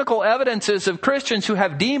of clinical evidences of Christians who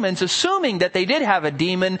have demons, assuming that they did have a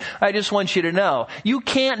demon, I just want you to know, you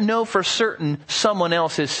can't know for certain someone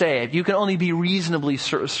else is saved. You can only be reasonably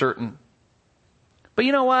certain. But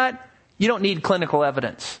you know what? You don't need clinical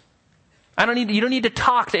evidence. You don't need to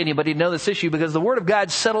talk to anybody to know this issue, because the Word of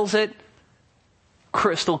God settles it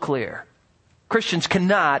crystal clear. Christians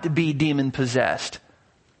cannot be demon possessed.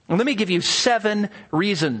 And let me give you 7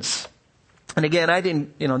 reasons. And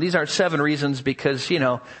again, these aren't 7 reasons because,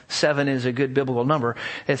 7 is a good biblical number.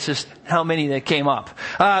 It's just how many that came up.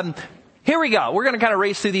 Here we go. We're going to kind of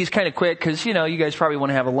race through these kind of quick because, you guys probably want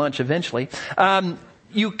to have a lunch eventually.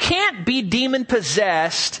 You can't be demon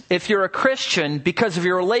possessed if you're a Christian because of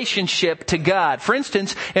your relationship to God. For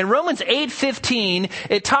instance, in Romans 8:15,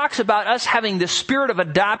 it talks about us having the spirit of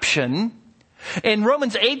adoption. In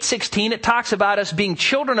Romans 8:16, it talks about us being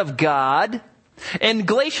children of God. In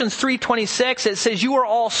Galatians 3:26, it says you are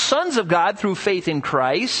all sons of God through faith in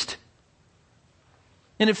Christ.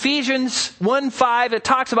 In Ephesians 1:5, it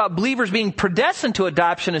talks about believers being predestined to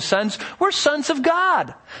adoption as sons. We're sons of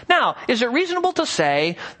God. Now, is it reasonable to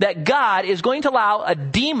say that God is going to allow a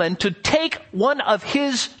demon to take one of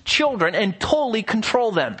his children and totally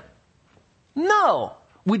control them? No.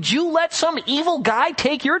 Would you let some evil guy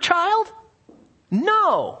take your child?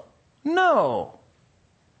 No.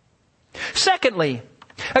 Secondly,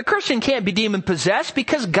 a Christian can't be demon possessed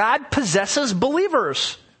because God possesses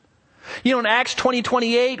believers. In Acts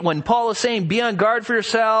 20:28, when Paul is saying, be on guard for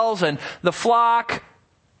yourselves and the flock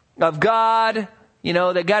of God,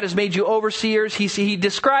 that God has made you overseers, he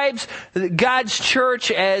describes God's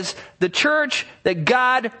church as the church that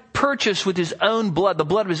God purchased with his own blood, the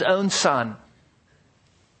blood of his own son.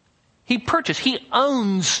 He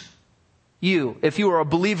owns you if you are a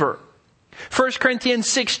believer. 1 Corinthians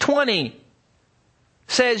 6:20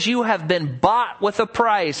 says you have been bought with a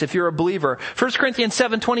price if you're a believer. 1 Corinthians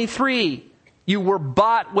 7:23, you were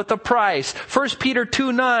bought with a price. 1 Peter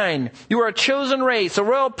 2:9, you are a chosen race, a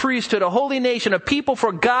royal priesthood, a holy nation, a people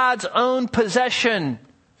for God's own possession.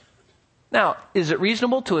 Now, is it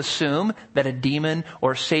reasonable to assume that a demon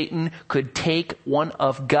or Satan could take one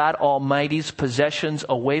of God Almighty's possessions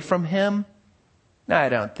away from him? I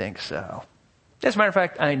don't think so. As a matter of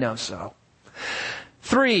fact, I know so.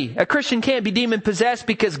 3, a Christian can't be demon possessed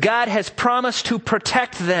because God has promised to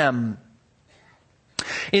protect them.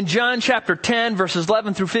 In John chapter 10, verses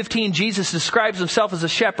 11 through 15, Jesus describes himself as a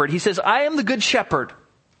shepherd. He says, I am the good shepherd.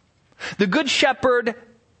 The good shepherd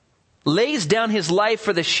lays down his life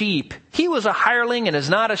for the sheep. He was a hireling and is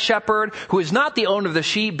not a shepherd, who is not the owner of the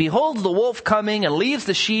sheep. Beholds the wolf coming and leaves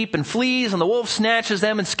the sheep and flees, and the wolf snatches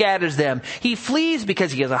them and scatters them. He flees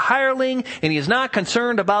because he is a hireling and he is not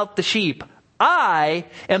concerned about the sheep. I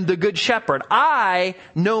am the good shepherd. I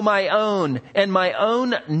know my own, and my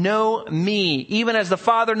own know me, even as the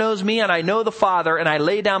Father knows me, and I know the Father, and I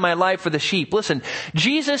lay down my life for the sheep. Listen,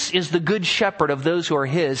 Jesus is the good shepherd of those who are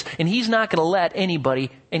his, and he's not going to let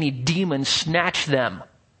any demon snatch them,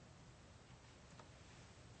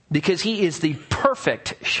 because he is the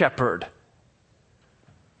perfect shepherd.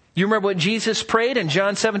 You remember what Jesus prayed in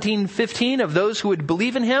John 17:15 of those who would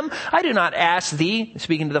believe in him? I do not ask thee,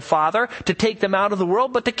 speaking to the Father, to take them out of the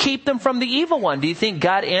world, but to keep them from the evil one. Do you think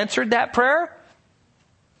God answered that prayer?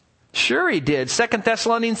 Sure he did. 2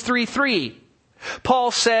 Thessalonians 3:3.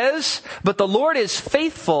 Paul says, but the Lord is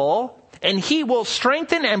faithful, and he will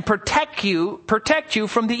strengthen and protect you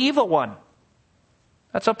from the evil one.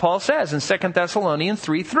 That's what Paul says in 2 Thessalonians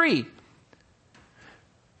 3:3.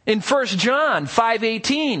 In 1 John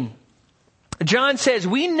 5:18, John says,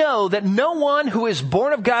 we know that no one who is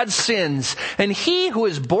born of God sins, and he who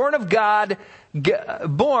is born of God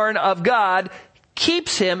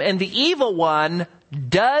keeps him, and the evil one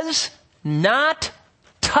does not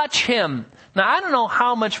touch him. Now, I don't know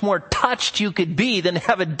how much more touched you could be than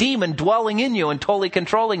have a demon dwelling in you and totally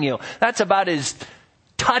controlling you. That's about as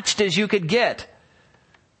touched as you could get.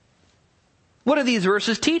 What do these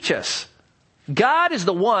verses teach us? God is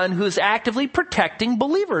the one who is actively protecting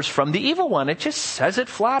believers from the evil one. It just says it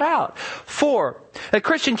flat out. 4, a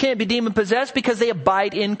Christian can't be demon possessed because they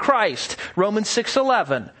abide in Christ. Romans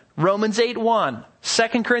 6:11, Romans 8:1,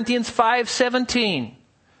 2 Corinthians 5:17.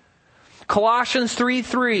 Colossians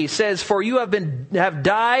 3:3 says, for you have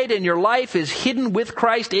died and your life is hidden with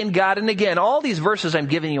Christ in God. And again, all these verses I'm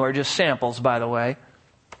giving you are just samples, by the way.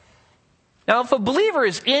 Now, if a believer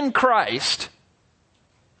is in Christ,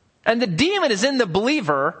 and the demon is in the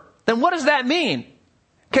believer, then what does that mean?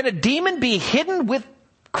 Can a demon be hidden with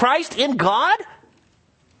Christ in God?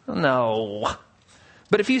 No.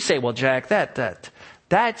 But if you say, well, Jack,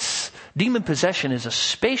 that's Demon possession is a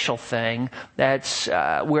spatial thing that's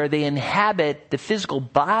where they inhabit the physical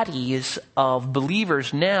bodies of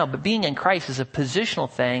believers now, but being in Christ is a positional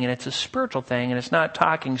thing, and it's a spiritual thing, and it's not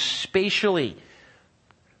talking spatially.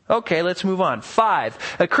 Okay, let's move on.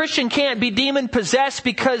 5, a Christian can't be demon possessed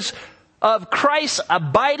because of Christ's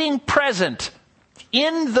abiding present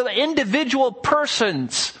in the individual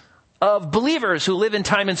persons of believers who live in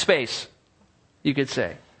time and space, you could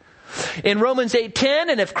say. In Romans 8:10,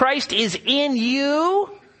 and if Christ is in you,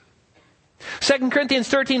 2 Corinthians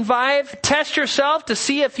 13:5, test yourself to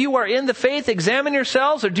see if you are in the faith. Examine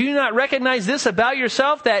yourselves, or do you not recognize this about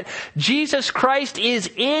yourself, that Jesus Christ is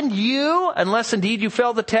in you, unless indeed you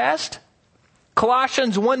fail the test?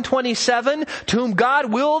 Colossians 1:27, to whom God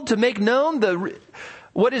willed to make known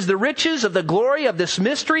what is the riches of the glory of this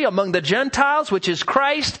mystery among the Gentiles, which is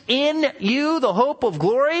Christ in you, the hope of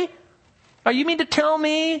glory. Are you mean to tell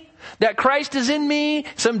me that Christ is in me?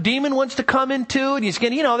 Some demon wants to come into, and he's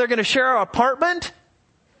going to, they're going to share our apartment?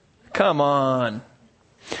 Come on.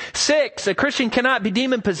 6, a Christian cannot be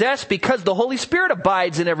demon possessed because the Holy Spirit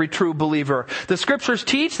abides in every true believer. The scriptures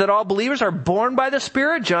teach that all believers are born by the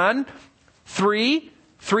Spirit, John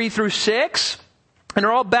 3:3-6, and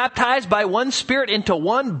are all baptized by one Spirit into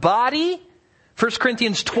one body. 1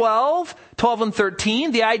 Corinthians 12 and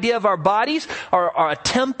 13, the idea of our bodies are a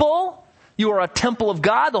temple. You are a temple of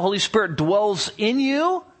God. The Holy Spirit dwells in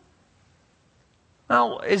you.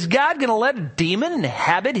 Now, is God going to let a demon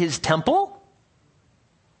inhabit his temple?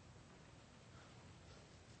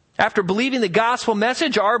 After believing the gospel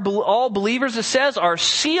message, all believers, it says, are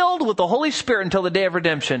sealed with the Holy Spirit until the day of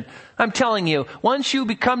redemption. I'm telling you, once you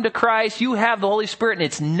become to Christ, you have the Holy Spirit and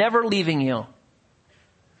it's never leaving you.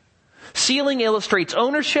 Sealing illustrates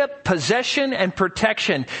ownership, possession, and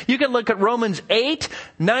protection. You can look at Romans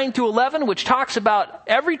 8:9-11, which talks about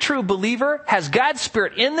every true believer has God's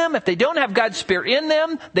Spirit in them. If they don't have God's Spirit in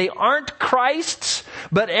them, they aren't Christ's.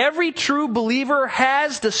 But every true believer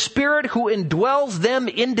has the Spirit who indwells them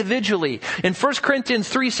individually. In 1 Corinthians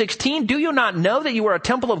 3:16, do you not know that you are a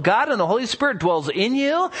temple of God and the Holy Spirit dwells in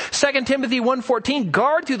you? 2 Timothy 1:14,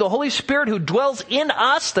 guard through the Holy Spirit who dwells in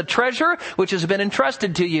us the treasure which has been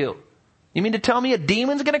entrusted to you. You mean to tell me a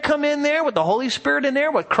demon's going to come in there with the Holy Spirit in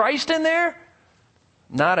there, with Christ in there?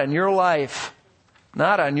 Not on your life.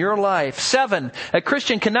 Not on your life. 7, a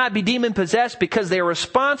Christian cannot be demon possessed because they are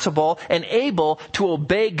responsible and able to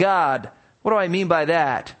obey God. What do I mean by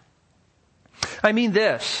that? I mean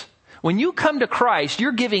this. When you come to Christ,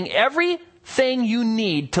 you're giving everything you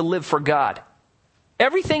need to live for God.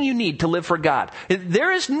 Everything you need to live for God.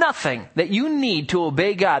 There is nothing that you need to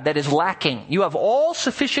obey God that is lacking. You have all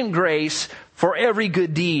sufficient grace for every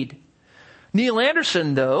good deed. Neil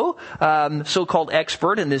Anderson, though, so-called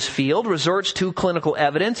expert in this field, resorts to clinical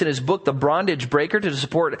evidence in his book, The Bondage Breaker, to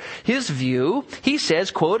support his view. He says,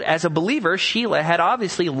 quote, as a believer, Sheila had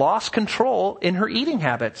obviously lost control in her eating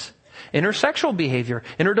habits, in her sexual behavior,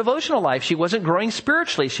 in her devotional life. She wasn't growing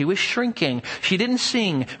spiritually. She was shrinking. She didn't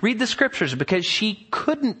read the scriptures because she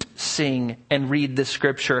couldn't sing and read the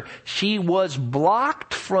scripture. She was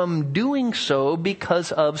blocked from doing so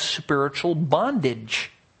because of spiritual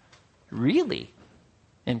bondage. Really?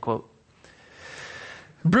 End quote.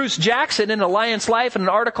 Bruce Jackson in Alliance Life, in an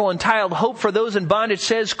article entitled Hope for Those in Bondage,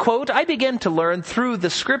 says, quote, I began to learn through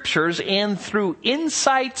the scriptures and through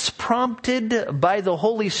insights prompted by the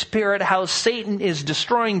Holy Spirit how Satan is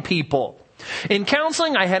destroying people. In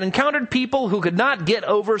counseling, I had encountered people who could not get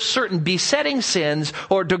over certain besetting sins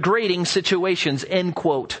or degrading situations, end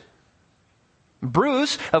quote.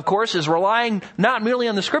 Bruce, of course, is relying not merely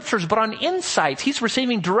on the scriptures, but on insights. He's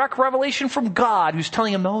receiving direct revelation from God, who's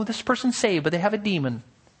telling him, oh, this person's saved, but they have a demon.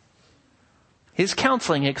 His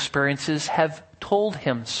counseling experiences have told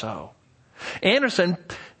him so. Anderson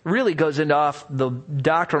really goes into off the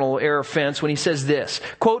doctrinal error fence when he says this,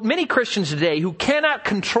 quote, many Christians today who cannot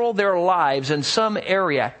control their lives in some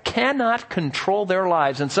area,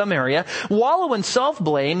 wallow in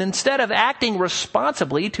self-blame instead of acting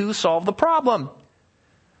responsibly to solve the problem.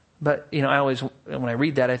 But, when I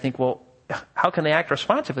read that, I think, well, how can they act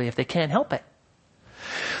responsibly if they can't help it?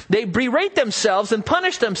 They berate themselves and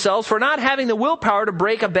punish themselves for not having the willpower to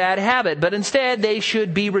break a bad habit, but instead they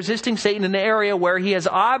should be resisting Satan in an area where he has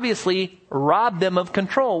obviously robbed them of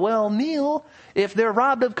control. Well, Neil, if they're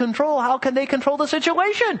robbed of control, how can they control the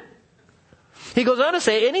situation? He goes on to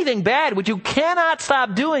say, anything bad which you cannot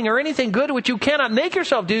stop doing or anything good which you cannot make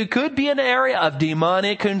yourself do could be an area of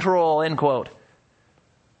demonic control, end quote.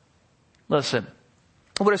 Listen,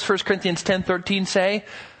 what does 1 Corinthians 10:13 say?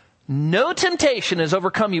 No temptation has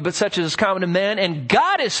overcome you, but such as is common to man, and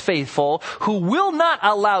God is faithful, who will not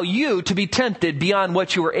allow you to be tempted beyond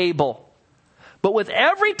what you are able. But with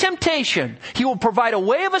every temptation, He will provide a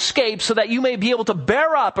way of escape so that you may be able to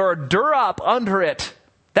bear up or endure up under it.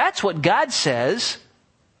 That's what God says.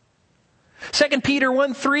 2 Peter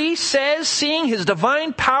 1:3 says, seeing His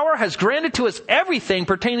divine power has granted to us everything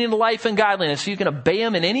pertaining to life and godliness, so you can obey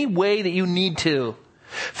Him in any way that you need to.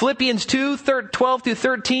 Philippians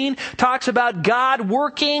 2:12-13 talks about God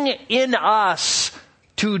working in us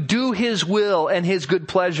to do His will and His good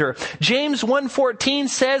pleasure. James 1:14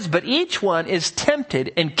 says, but each one is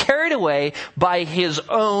tempted and carried away by his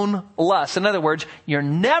own lust. In other words, you're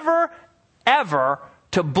never, ever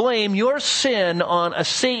to blame your sin on a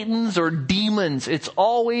Satan's or demons. It's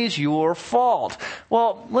always your fault.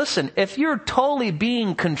 Well, listen, if you're totally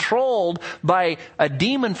being controlled by a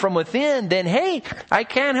demon from within, then hey, I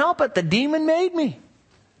can't help it. The demon made me.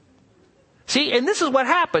 See, and this is what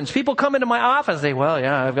happens. People come into my office and say, well,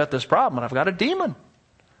 yeah, I've got this problem and I've got a demon.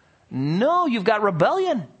 No, you've got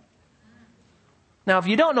rebellion. Now, if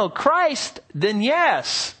you don't know Christ, then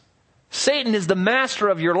yes, Satan is the master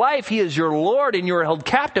of your life. He is your Lord and you are held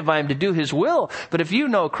captive by him to do his will. But if you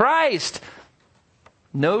know Christ,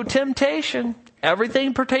 no temptation,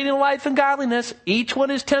 everything pertaining to life and godliness, each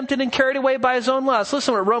one is tempted and carried away by his own lust.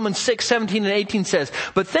 Listen to what Romans 6:17-18 says.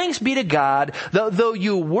 But thanks be to God, though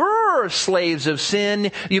you were slaves of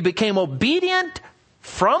sin, you became obedient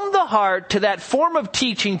from the heart to that form of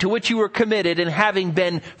teaching to which you were committed, and having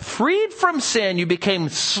been freed from sin, you became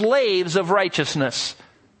slaves of righteousness.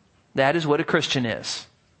 That is what a Christian is.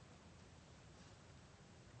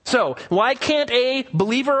 So, why can't a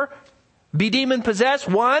believer be demon-possessed?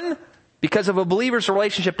 1, because of a believer's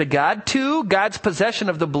relationship to God. 2, God's possession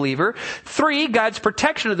of the believer. 3, God's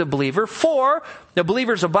protection of the believer. 4, the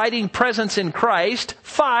believer's abiding presence in Christ.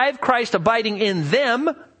 5, Christ abiding in them.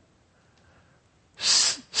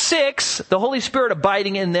 6, the Holy Spirit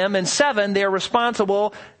abiding in them. And 7, they are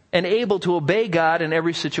responsible and able to obey God in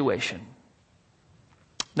every situation.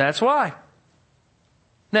 That's why.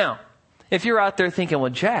 Now, if you're out there thinking,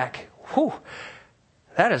 well, Jack,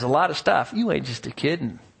 that is a lot of stuff. You ain't just a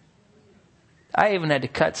kidding. I even had to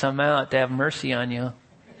cut some out to have mercy on you.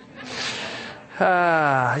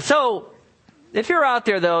 So, if you're out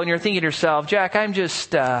there, though, and you're thinking to yourself, Jack, I'm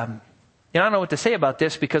just, I don't know what to say about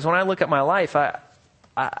this, because when I look at my life,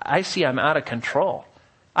 I see I'm out of control.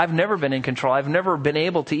 I've never been in control. I've never been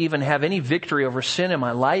able to even have any victory over sin in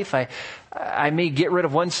my life. I may get rid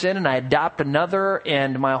of one sin and I adopt another,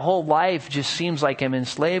 and my whole life just seems like I'm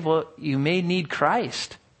enslaved. Well, you may need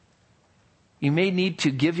Christ. You may need to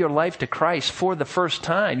give your life to Christ for the first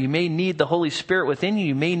time. You may need the Holy Spirit within you.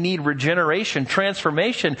 You may need regeneration,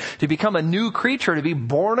 transformation, to become a new creature, to be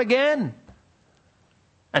born again.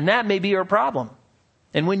 And that may be your problem.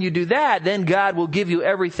 And when you do that, then God will give you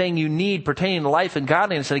everything you need pertaining to life and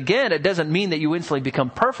godliness. And again, it doesn't mean that you instantly become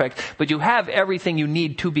perfect, but you have everything you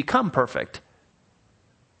need to become perfect.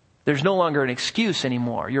 There's no longer an excuse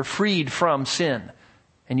anymore. You're freed from sin,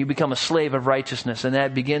 and you become a slave of righteousness, and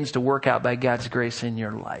that begins to work out by God's grace in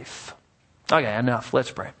your life. Okay, enough.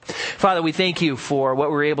 Let's pray. Father, we thank you for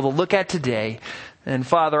what we're able to look at today. And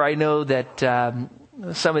Father, I know that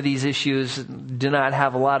some of these issues do not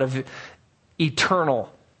have a lot of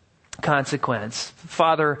eternal consequence.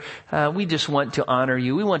 Father, we just want to honor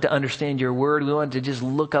you. We want to understand your word. We want to just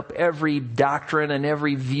look up every doctrine and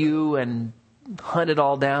every view and hunt it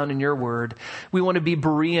all down in your word. We want to be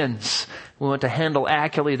Bereans. We want to handle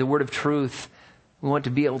accurately the word of truth. We want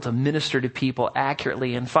to be able to minister to people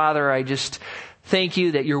accurately. And Father, I just thank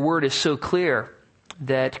you that your word is so clear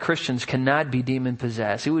that Christians cannot be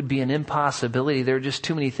demon-possessed. It would be an impossibility. There are just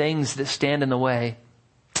too many things that stand in the way.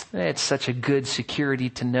 It's such a good security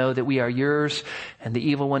to know that we are yours and the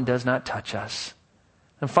evil one does not touch us.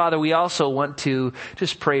 And Father, we also want to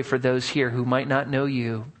just pray for those here who might not know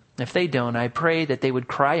you. If they don't, I pray that they would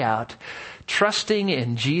cry out, trusting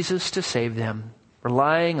in Jesus to save them,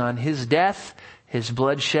 relying on his death, his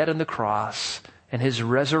blood shed on the cross, and his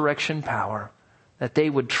resurrection power, that they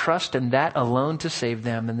would trust in that alone to save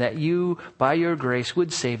them, and that you, by your grace,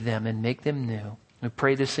 would save them and make them new. We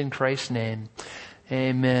pray this in Christ's name.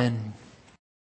 Amen.